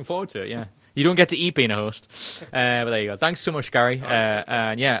 I'm looking forward to it. Yeah. You don't get to eat being a host. But there you go. Thanks so much, Gary.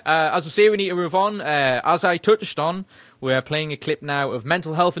 As we say, we need to move on. As I touched on, we're playing a clip now of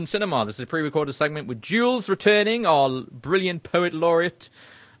Mental Health in Cinema. This is a pre-recorded segment with Jules returning, our brilliant poet laureate,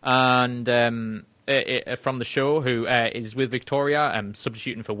 and from the show, who is with Victoria,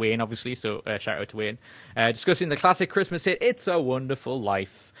 substituting for Wayne, obviously, so shout out to Wayne, discussing the classic Christmas hit, It's a Wonderful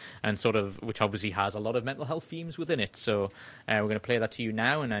Life, and which obviously has a lot of mental health themes within it. So we're going to play that to you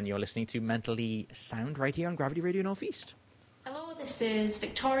now, and then you're listening to Mentally Sound right here on Gravity Radio Northeast. Hello, this is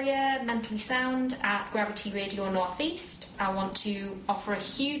Victoria, Mentally Sound at Gravity Radio Northeast. I want to offer a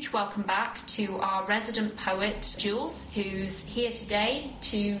huge welcome back to our resident poet, Jules, who's here today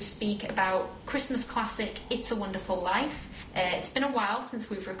to speak about Christmas classic It's a Wonderful Life. It's been a while since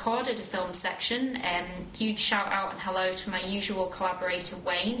we've recorded a film section. Huge shout out and hello to my usual collaborator,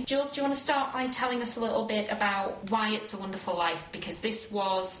 Wayne. Jules, do you want to start by telling us a little bit about why It's a Wonderful Life? Because this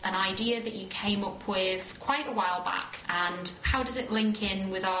was an idea that you came up with quite a while back, and how does it link in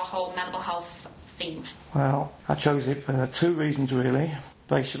with our whole mental health theme? Well, I chose it for two reasons, really.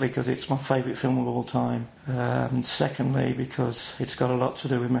 Basically because it's my favourite film of all time, and secondly because it's got a lot to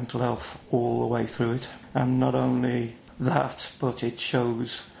do with mental health all the way through it. And not only that, but it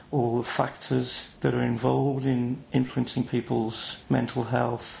shows all the factors that are involved in influencing people's mental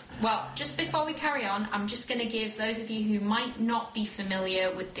health. Well, just before we carry on, I'm just going to give those of you who might not be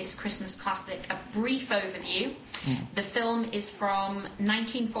familiar with this Christmas classic a brief overview. The film is from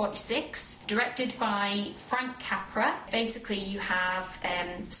 1946, directed by Frank Capra. Basically, you have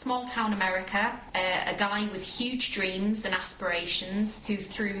small-town America, a guy with huge dreams and aspirations who,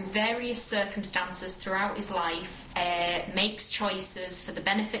 through various circumstances throughout his life, makes choices for the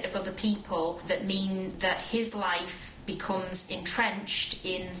benefit of other people that mean that his life becomes entrenched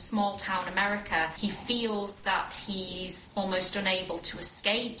in small-town America. He feels that he's almost unable to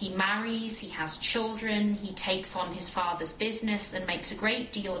escape. He marries, he has children, he takes on his father's business and makes a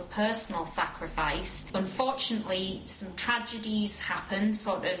great deal of personal sacrifice. Unfortunately, some tragedies happen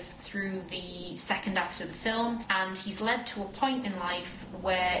sort of through the second act of the film, and he's led to a point in life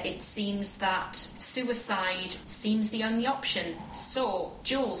where it seems that suicide seems the only option. So,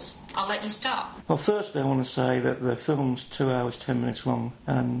 Jules, I'll let you start. Well, firstly, I want to say that the film's 2 hours, 10 minutes long,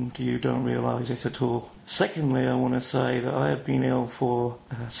 and you don't realise it at all. Secondly, I want to say that I have been ill for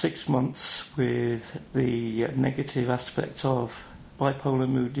 6 months with the negative aspects of bipolar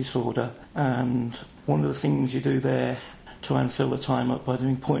mood disorder, and one of the things you do there, try and fill the time up by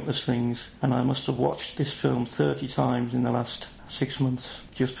doing pointless things, and I must have watched this film 30 times in the last 6 months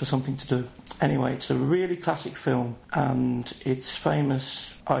just for something to do. Anyway, it's a really classic film, and it's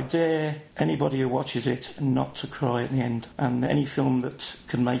famous. I dare anybody who watches it not to cry at the end, and any film that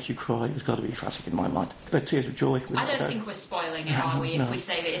can make you cry has got to be a classic in my mind. They're Tears of Joy. I don't think we're spoiling it, are we, if we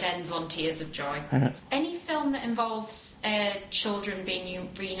say that it ends on Tears of Joy? Any film that involves children being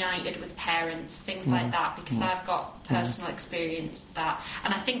reunited with parents, things like that, because I've got personal experience that,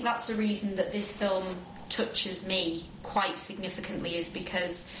 and I think that's a reason that this film touches me quite significantly, is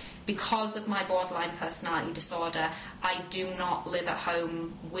because of my borderline personality disorder, I do not live at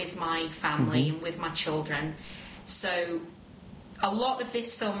home with my family and with my children. So a lot of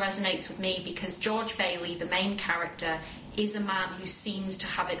this film resonates with me because George Bailey, the main character, is a man who seems to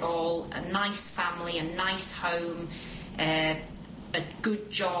have it all: a nice family, a nice home, a good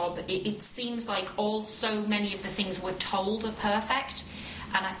job. It seems like so many of the things we're told are perfect.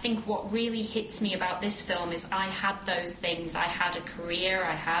 And I think what really hits me about this film is I had those things. I had a career,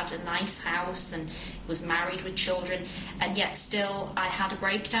 I had a nice house and was married with children, and yet still I had a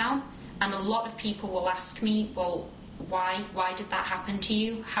breakdown. And a lot of people will ask me, well, why did that happen to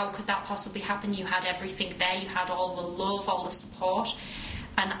you? How could that possibly happen? You had everything there, you had all the love, all the support.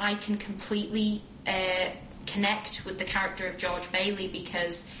 And I can completely connect with the character of George Bailey,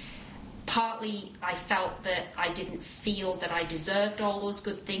 because partly I felt that I didn't feel that I deserved all those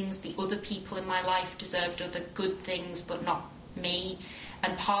good things. The other people in my life deserved other good things, but not me.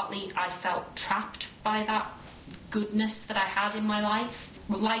 And partly I felt trapped by that goodness that I had in my life.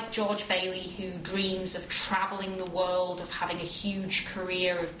 Like George Bailey, who dreams of travelling the world, of having a huge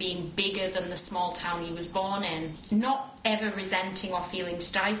career, of being bigger than the small town he was born in. Not ever resenting or feeling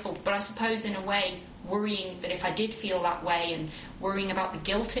stifled, but I suppose in a way worrying that if I did feel that way and worrying about the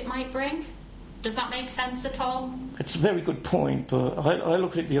guilt it might bring. Does that make sense at all? It's a very good point, but I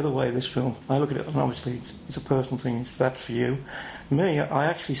look at it the other way, this film. I look at it, and obviously it's a personal thing, that's for you. Me, I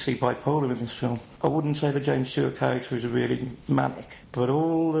actually see bipolar in this film. I wouldn't say the James Stewart character is really manic, but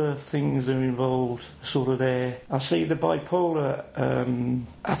all the things that are involved are sort of there. I see the bipolar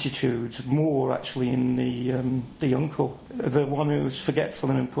attitudes more actually in the uncle, the one who's forgetful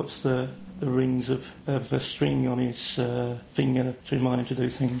and who puts the rings of a string on his finger to remind him to do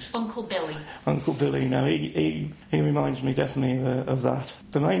things. Uncle Billy. Uncle Billy, now he reminds me definitely of that.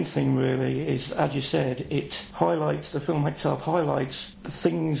 The main thing really is, as you said, the film itself highlights the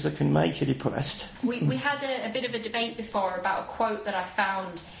things that can make you depressed. We had a bit of a debate before about a quote that I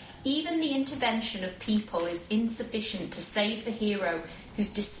found. Even the intervention of people is insufficient to save the hero,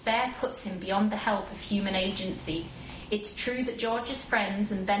 whose despair puts him beyond the help of human agency. It's true that George's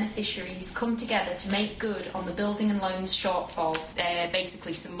friends and beneficiaries come together to make good on the building and loans shortfall.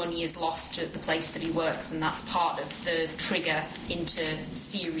 Basically, some money is lost at the place that he works, and that's part of the trigger into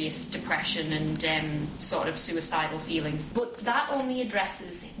serious depression and sort of suicidal feelings. But that only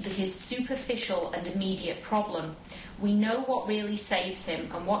addresses his superficial and immediate problem. We know what really saves him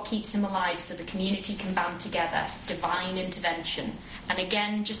and what keeps him alive, so the community can band together. Divine intervention. And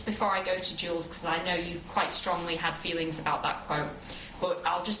again, just before I go to Jules, because I know you quite strongly had feelings about that quote, but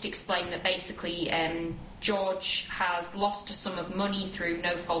I'll just explain that basically George has lost a sum of money through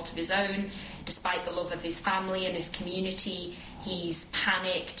no fault of his own. Despite the love of his family and his community, He's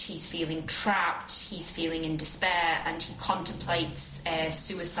panicked, he's feeling trapped, he's feeling in despair, and he contemplates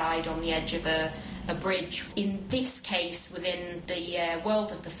suicide on the edge of a bridge. In this case, within the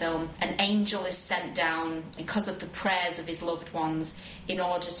world of the film, an angel is sent down because of the prayers of his loved ones in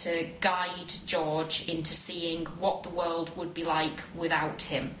order to guide George into seeing what the world would be like without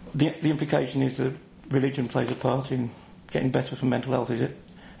him. The implication is that religion plays a part in getting better for mental health, is it?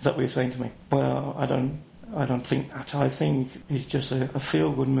 Is that what you're saying to me? Well, I don't think that. I think it's just a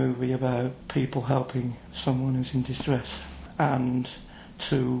feel-good movie about people helping someone who's in distress and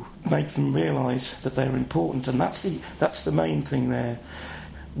to make them realise that they're important. And that's the main thing there.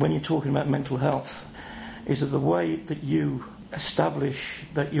 When you're talking about mental health, is that the way that you establish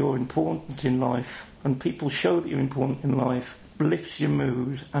that you're important in life and people show that you're important in life lifts your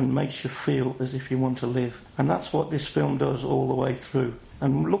mood and makes you feel as if you want to live. And that's what this film does all the way through.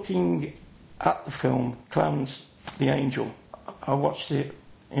 And looking at the film, Clowns the Angel, I watched it,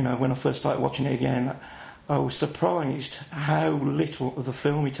 when I first started watching it again, I was surprised how little of the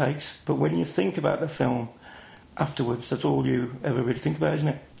film he takes. But when you think about the film afterwards, that's all you ever really think about, isn't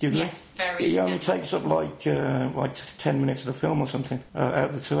it? Do you agree? Yes, very. He only takes up like 10 minutes of the film or something out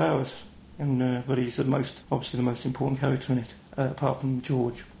of the 2 hours. But he's obviously the most important character in it, apart from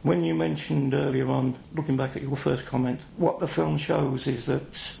George. When you mentioned earlier on, looking back at your first comment, what the film shows is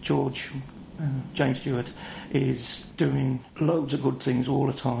that George, James Stewart, is doing loads of good things all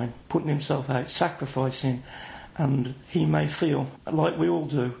the time, putting himself out, sacrificing, and he may feel, like we all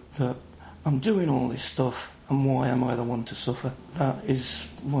do, that I'm doing all this stuff, and why am I the one to suffer? That is,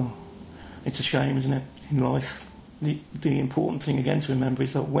 well, it's a shame, isn't it, in life? The important thing, again, to remember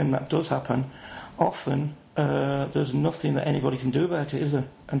is that when that does happen, often there's nothing that anybody can do about it, is there,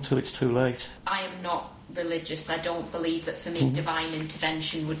 until it's too late. I am not religious. I don't believe that, for me, divine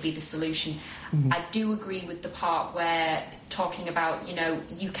intervention would be the solution. I do agree with the part where talking about,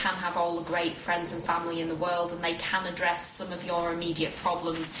 you can have all the great friends and family in the world and they can address some of your immediate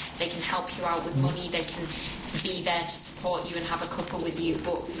problems. They can help you out with money. They can be there to support you and have a cuppa with you.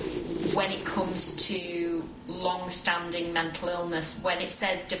 But when it comes to long-standing mental illness, when it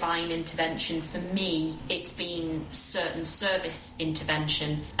says divine intervention, for me, it's been certain service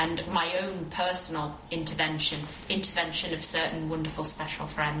intervention and my own personal intervention of certain wonderful special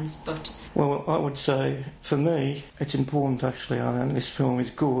friends. But well, I would say, for me, it's important actually, and this film is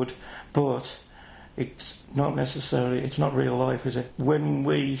good, but it's not real life, is it?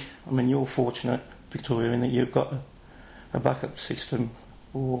 You're fortunate, Victoria, in that you've got a backup system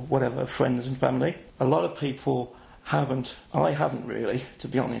or whatever, friends and family. A lot of people haven't. I haven't really, to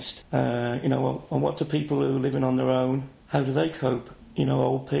be honest. And what do people who are living on their own, how do they cope?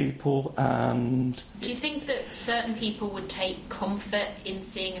 Old people and... Do you think that certain people would take comfort in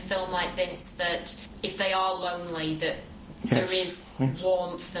seeing a film like this, that if they are lonely, that there is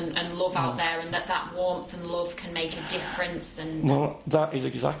warmth and love out there, and that warmth and love can make a difference? Well, that is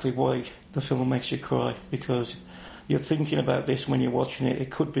exactly why the film makes you cry, because you're thinking about this when you're watching it. It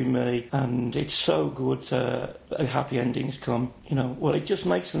could be me, and it's so good. Happy endings come. It just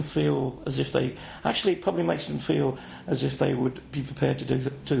makes them feel as if they... Actually, it probably makes them feel as if they would be prepared to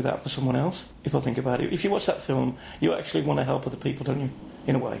do that for someone else, if I think about it. If you watch that film, you actually want to help other people, don't you?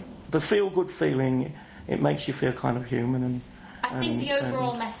 In a way. The feel-good feeling, it makes you feel kind of human and... I think the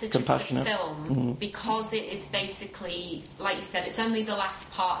overall message of the film, because it is basically, like you said, it's only the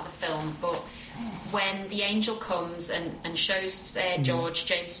last part of the film, but when the angel comes and shows George,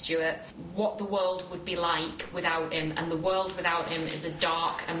 James Stewart, what the world would be like without him, and the world without him is a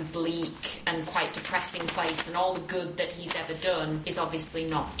dark and bleak and quite depressing place, and all the good that he's ever done is obviously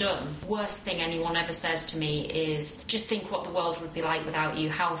not done. Worst thing anyone ever says to me is, just think what the world would be like without you,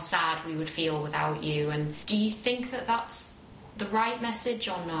 how sad we would feel without you. And do you think that that's the right message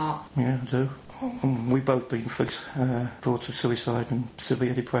or not? Yeah, I do. We've both been through thoughts of suicide and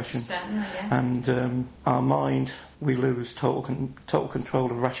severe depression. Certainly, yeah. And our mind, we lose total control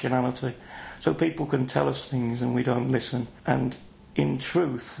of rationality. So people can tell us things and we don't listen. And in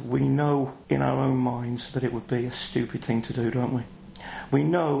truth, we know in our own minds that it would be a stupid thing to do, don't we? We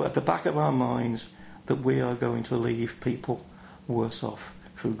know at the back of our minds that we are going to leave people worse off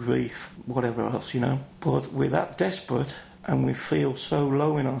through grief, whatever else, But we're that desperate, and we feel so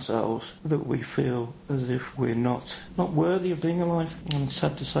low in ourselves that we feel as if we're not worthy of being alive. And it's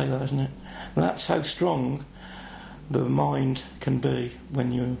sad to say that, isn't it? And that's how strong the mind can be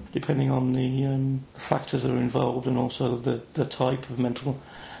when you, depending on the factors that are involved, and also the type of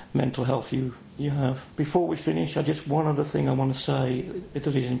mental health you have. Before we finish, one other thing I want to say that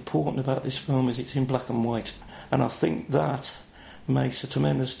is important about this film is it's in black and white. And I think that makes a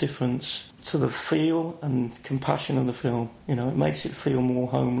tremendous difference to the feel and compassion of the film. You know, it makes it feel more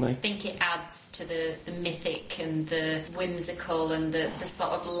homely. I think it adds to the mythic and the whimsical and the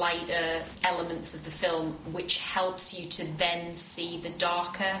sort of lighter elements of the film, which helps you to then see the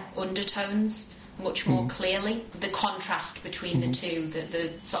darker undertones much more clearly. The contrast between the two, the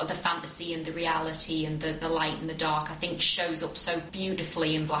sort of the fantasy and the reality and the light and the dark, I think shows up so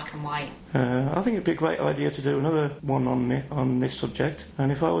beautifully in black and white. I think it'd be a great idea to do another one on this subject.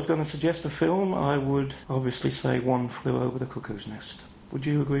 And if I was going to suggest a film, I would obviously say One Flew Over the Cuckoo's Nest. Would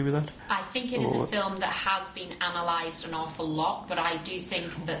you agree with that? I think it is a film that has been analysed an awful lot, but I do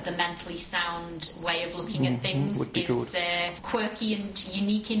think that the mentally sound way of looking at things is quirky and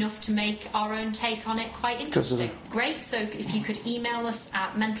unique enough to make our own take on it quite interesting. Great, so if you could email us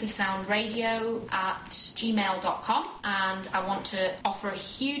at mentallysoundradio@gmail.com, and I want to offer a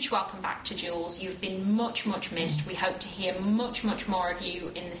huge welcome back to Jules. You've been much, much missed. We hope to hear much, much more of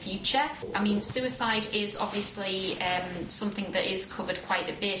you in the future. I mean, suicide is obviously something that is covered quite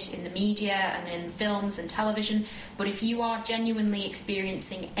a bit in the media and in films and television, but if you are genuinely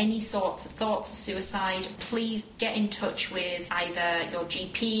experiencing any sorts of thoughts of suicide, please get in touch with either your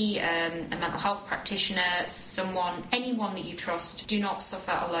GP, a mental health practitioner, anyone that you trust. Do not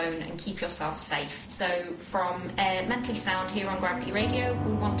suffer alone and keep yourself safe. So from Mentally Sound here on Gravity Radio,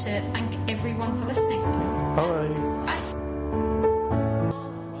 we want to thank everyone for listening. Bye. Bye.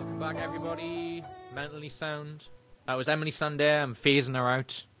 Welcome back, everybody. Mentally Sound. That was Emily Sandare. I'm phasing her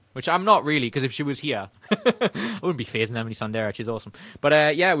out, which I'm not really, because if she was here, I wouldn't be phasing Emily Sandare. She's awesome.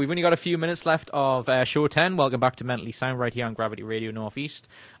 But yeah, we've only got a few minutes left of show 10. Welcome back to Mentally Sound right here on Gravity Radio Northeast.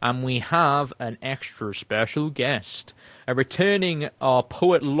 And we have an extra special guest, a returning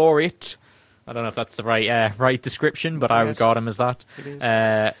poet laureate. I don't know if that's the right description, but I regard him as that.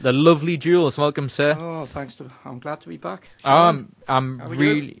 The lovely Jules. Welcome, sir. Oh, thanks. I'm glad to be back. I'm I'm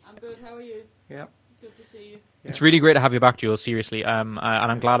really... good, how are you? Yeah. Good to see you. It's really great to have you back, Jules, seriously. And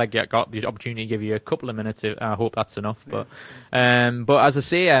I'm glad I got the opportunity to give you a couple of minutes. I hope that's enough. But as I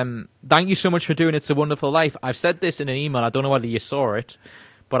say, thank you so much for doing It's a Wonderful Life. I've said this in an email. I don't know whether you saw it,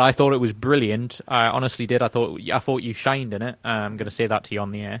 but I thought it was brilliant. I honestly did. I thought you shined in it. I'm going to say that to you on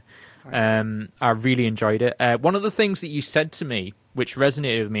the air. I really enjoyed it. One of the things that you said to me, which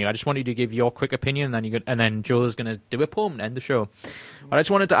resonated with me, I just wanted to give your quick opinion, and then Joel's going to do a poem and end the show. But I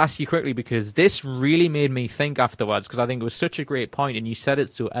just wanted to ask you quickly, because this really made me think afterwards, because I think it was such a great point, and you said it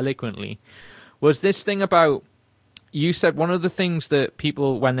so eloquently, was this thing about, you said one of the things that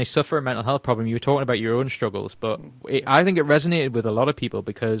people, when they suffer a mental health problem, you were talking about your own struggles, but I think it resonated with a lot of people,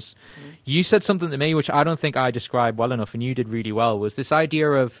 because you said something to me which I don't think I described well enough, and you did really well, was this idea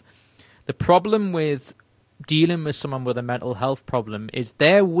of the problem with dealing with someone with a mental health problem is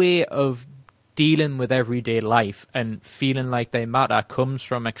their way of dealing with everyday life and feeling like they matter comes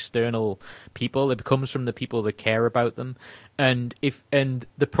from external people. It comes from the people that care about them. And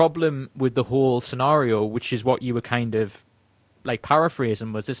the problem with the whole scenario, which is what you were kind of like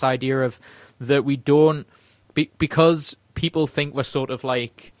paraphrasing, was this idea of that we don't, because people think we're sort of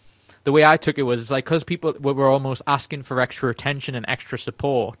like, the way I took it was like, because people were almost asking for extra attention and extra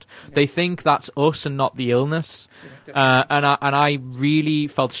support, they think that's us and not the illness. And I really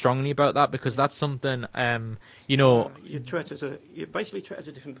felt strongly about that, because that's something, you basically treat as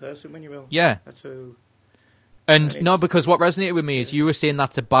a different person when you're ill. Yeah. And no, because what resonated with me is you were saying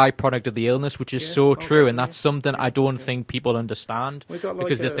that's a byproduct of the illness, which is so true, and that's something I don't think people understand,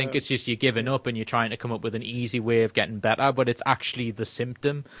 because they think it's just you're giving up and you're trying to come up with an easy way of getting better, but it's actually the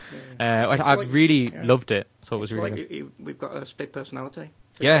symptom. I really loved it. So it was really good. We've got a split personality.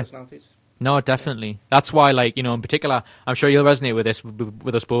 Personalities. No, definitely. That's why, like, you know, in particular, I'm sure you'll resonate with this,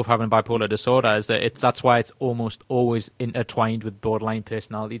 with us both having bipolar disorder, is that that's why it's almost always intertwined with borderline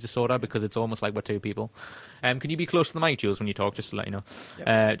personality disorder, because it's almost like we're two people. Can you be close to the mic, Jules, when you talk, just to let you know?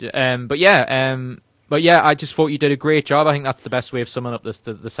 Yep. But yeah, I just thought you did a great job. I think that's the best way of summing up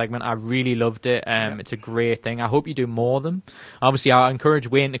the segment. I really loved it. It's a great thing. I hope you do more of them. Obviously, I encourage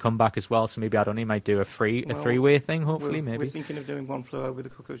Wayne to come back as well. So maybe he might do a three-way thing. Hopefully, maybe. We're thinking of doing One Flew Over the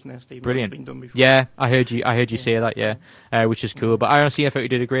Cuckoo's Nest. Brilliant. It's been done before. Yeah, I heard you say that. Yeah, which is cool. But I honestly, I thought you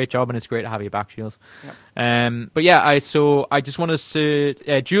did a great job, and it's great to have you back, Jules. Yep. But yeah, I just wanted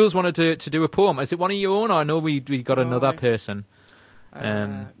to. Jules wanted to do a poem. Is it one of your own? Or I know we got another person.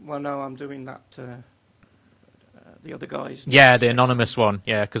 Well, no, I'm doing that. The other guys. Yeah, the anonymous one.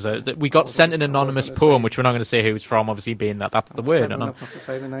 Yeah, because we got sent an anonymous poem, which we're not going to say who it's from, obviously being that's the word. I don't have to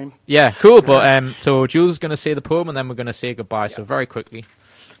say the name. Yeah, cool. But so Jules is going to say the poem, and then we're going to say goodbye. So very quickly.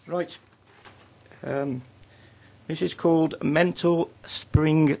 Right. This is called Mental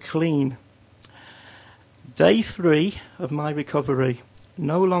Spring Clean. Day 3 of my recovery.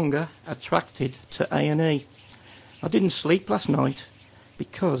 No longer attracted to A&E. I didn't sleep last night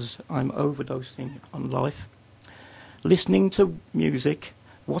because I'm overdosing on life. Listening to music,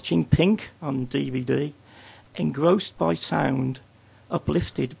 watching Pink on DVD, engrossed by sound,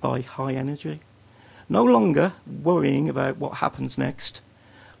 uplifted by high energy. No longer worrying about what happens next.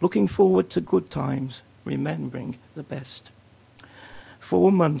 Looking forward to good times, remembering the best.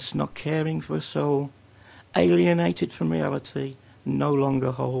 4 months not caring for a soul, alienated from reality, no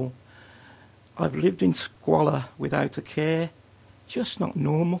longer whole. I've lived in squalor without a care, just not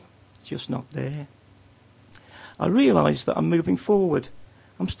normal, just not there. I realise that I'm moving forward.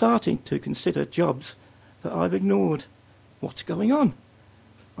 I'm starting to consider jobs that I've ignored. What's going on?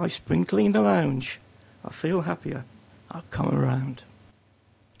 I spring clean the lounge. I feel happier. I've come around.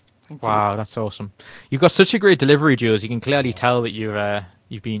 Thank you. Wow, that's awesome. You've got such a great delivery, Jules. You can clearly tell that you're a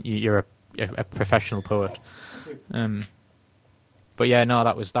professional poet. But yeah, no,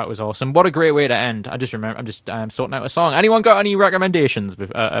 that was awesome. What a great way to end. I'm just sorting out a song. Anyone got any recommendations for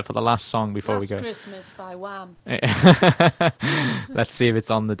the last song before we go? Last Christmas by Wham. Let's see if it's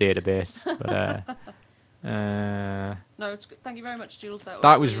on the database. But no, it's good. Thank you very much, Jules.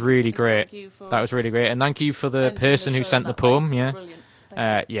 That was really great. That was really great, and thank you for the person who sent the poem. Yeah,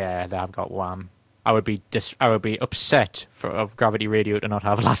 yeah, I've got Wham. I would be upset of Gravity Radio to not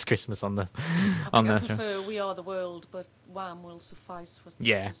have Last Christmas on the on I there. prefer We Are the World, but Wham will suffice for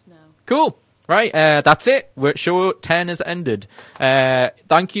just now. Cool. Right, that's it. Show 10 has ended.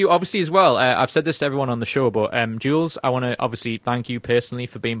 Thank you, obviously, as well. I've said this to everyone on the show, but Jules, I want to obviously thank you personally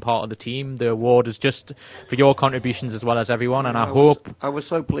for being part of the team. The award is just for your contributions as well as everyone, and I was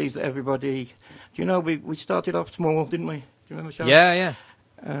so pleased that everybody... Do you know, we started off small, didn't we? Do you remember, Sharon? Yeah.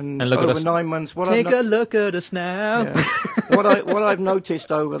 And look over at us. 9 months... Take a look at us now. Yeah. What I've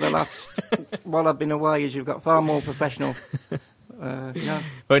noticed over the last... while I've been away is you've got far more professional...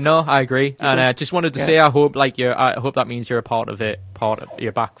 But no, I agree, and I just wanted to say I hope that means you're a part of it.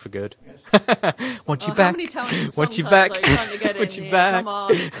 You're back for good. Want you back? Want you back? Want you back? Come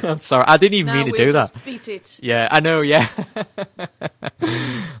on. I'm sorry, I didn't even mean to do that. Beat it. Yeah, I know. Yeah.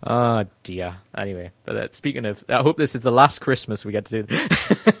 Oh dear. Anyway, but speaking of, I hope this is the last Christmas we get to do.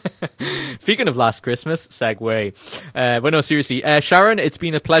 Speaking of last Christmas, segue. But no, seriously, Sharon, it's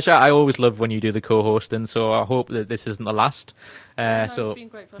been a pleasure. I always love when you do the co-hosting, so I hope that this isn't the last. It's been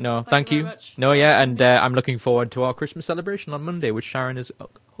great fun. No, thank you. No, yeah, and I'm looking forward to our Christmas celebration on Monday, which Sharon is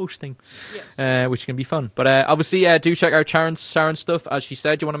hosting, which can be fun. But obviously, do check out Sharon's stuff. As she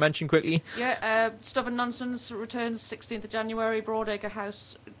said, do you want to mention quickly? Yeah, Stuff and Nonsense returns 16th of January, Broadacre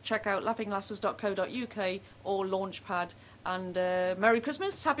House. Check out laughinglasses.co.uk or Launchpad. And Merry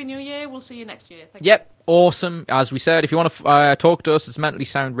Christmas, Happy New Year. We'll see you next year. Thank you. Awesome. As we said, if you want to talk to us, it's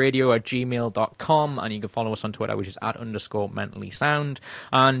mentallysoundradio@gmail.com, and you can follow us on Twitter, which is @_mentallysound.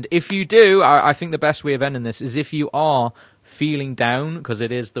 And if you do, I think the best way of ending this is if you are feeling down, because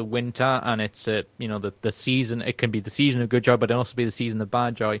it is the winter and it's the season. It can be the season of good joy, but it can also be the season of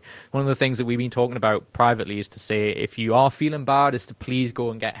bad joy. One of the things that we've been talking about privately is to say, if you are feeling bad, is to please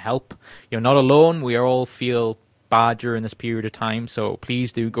go and get help. You're not alone. We all feel bad during this period of time, so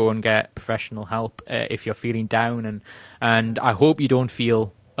please do go and get professional help if you're feeling down, and I hope you don't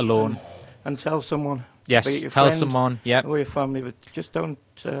feel alone. And tell someone. Yes, tell friend, someone. Yeah, or your family, but just don't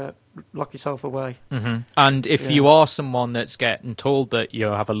lock yourself away. Mm-hmm. And if you are someone that's getting told that you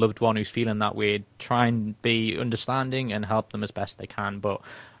have a loved one who's feeling that way, try and be understanding and help them as best they can, but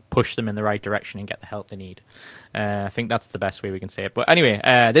push them in the right direction and get the help they need. I think that's the best way we can say it. But anyway,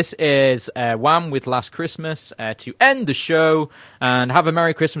 this is Wham with Last Christmas to end the show, and have a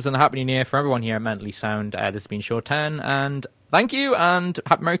Merry Christmas and a Happy New Year for everyone here at Mentally Sound. This has been Show 10, and thank you, and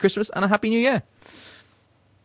Happy Merry Christmas and a Happy New Year.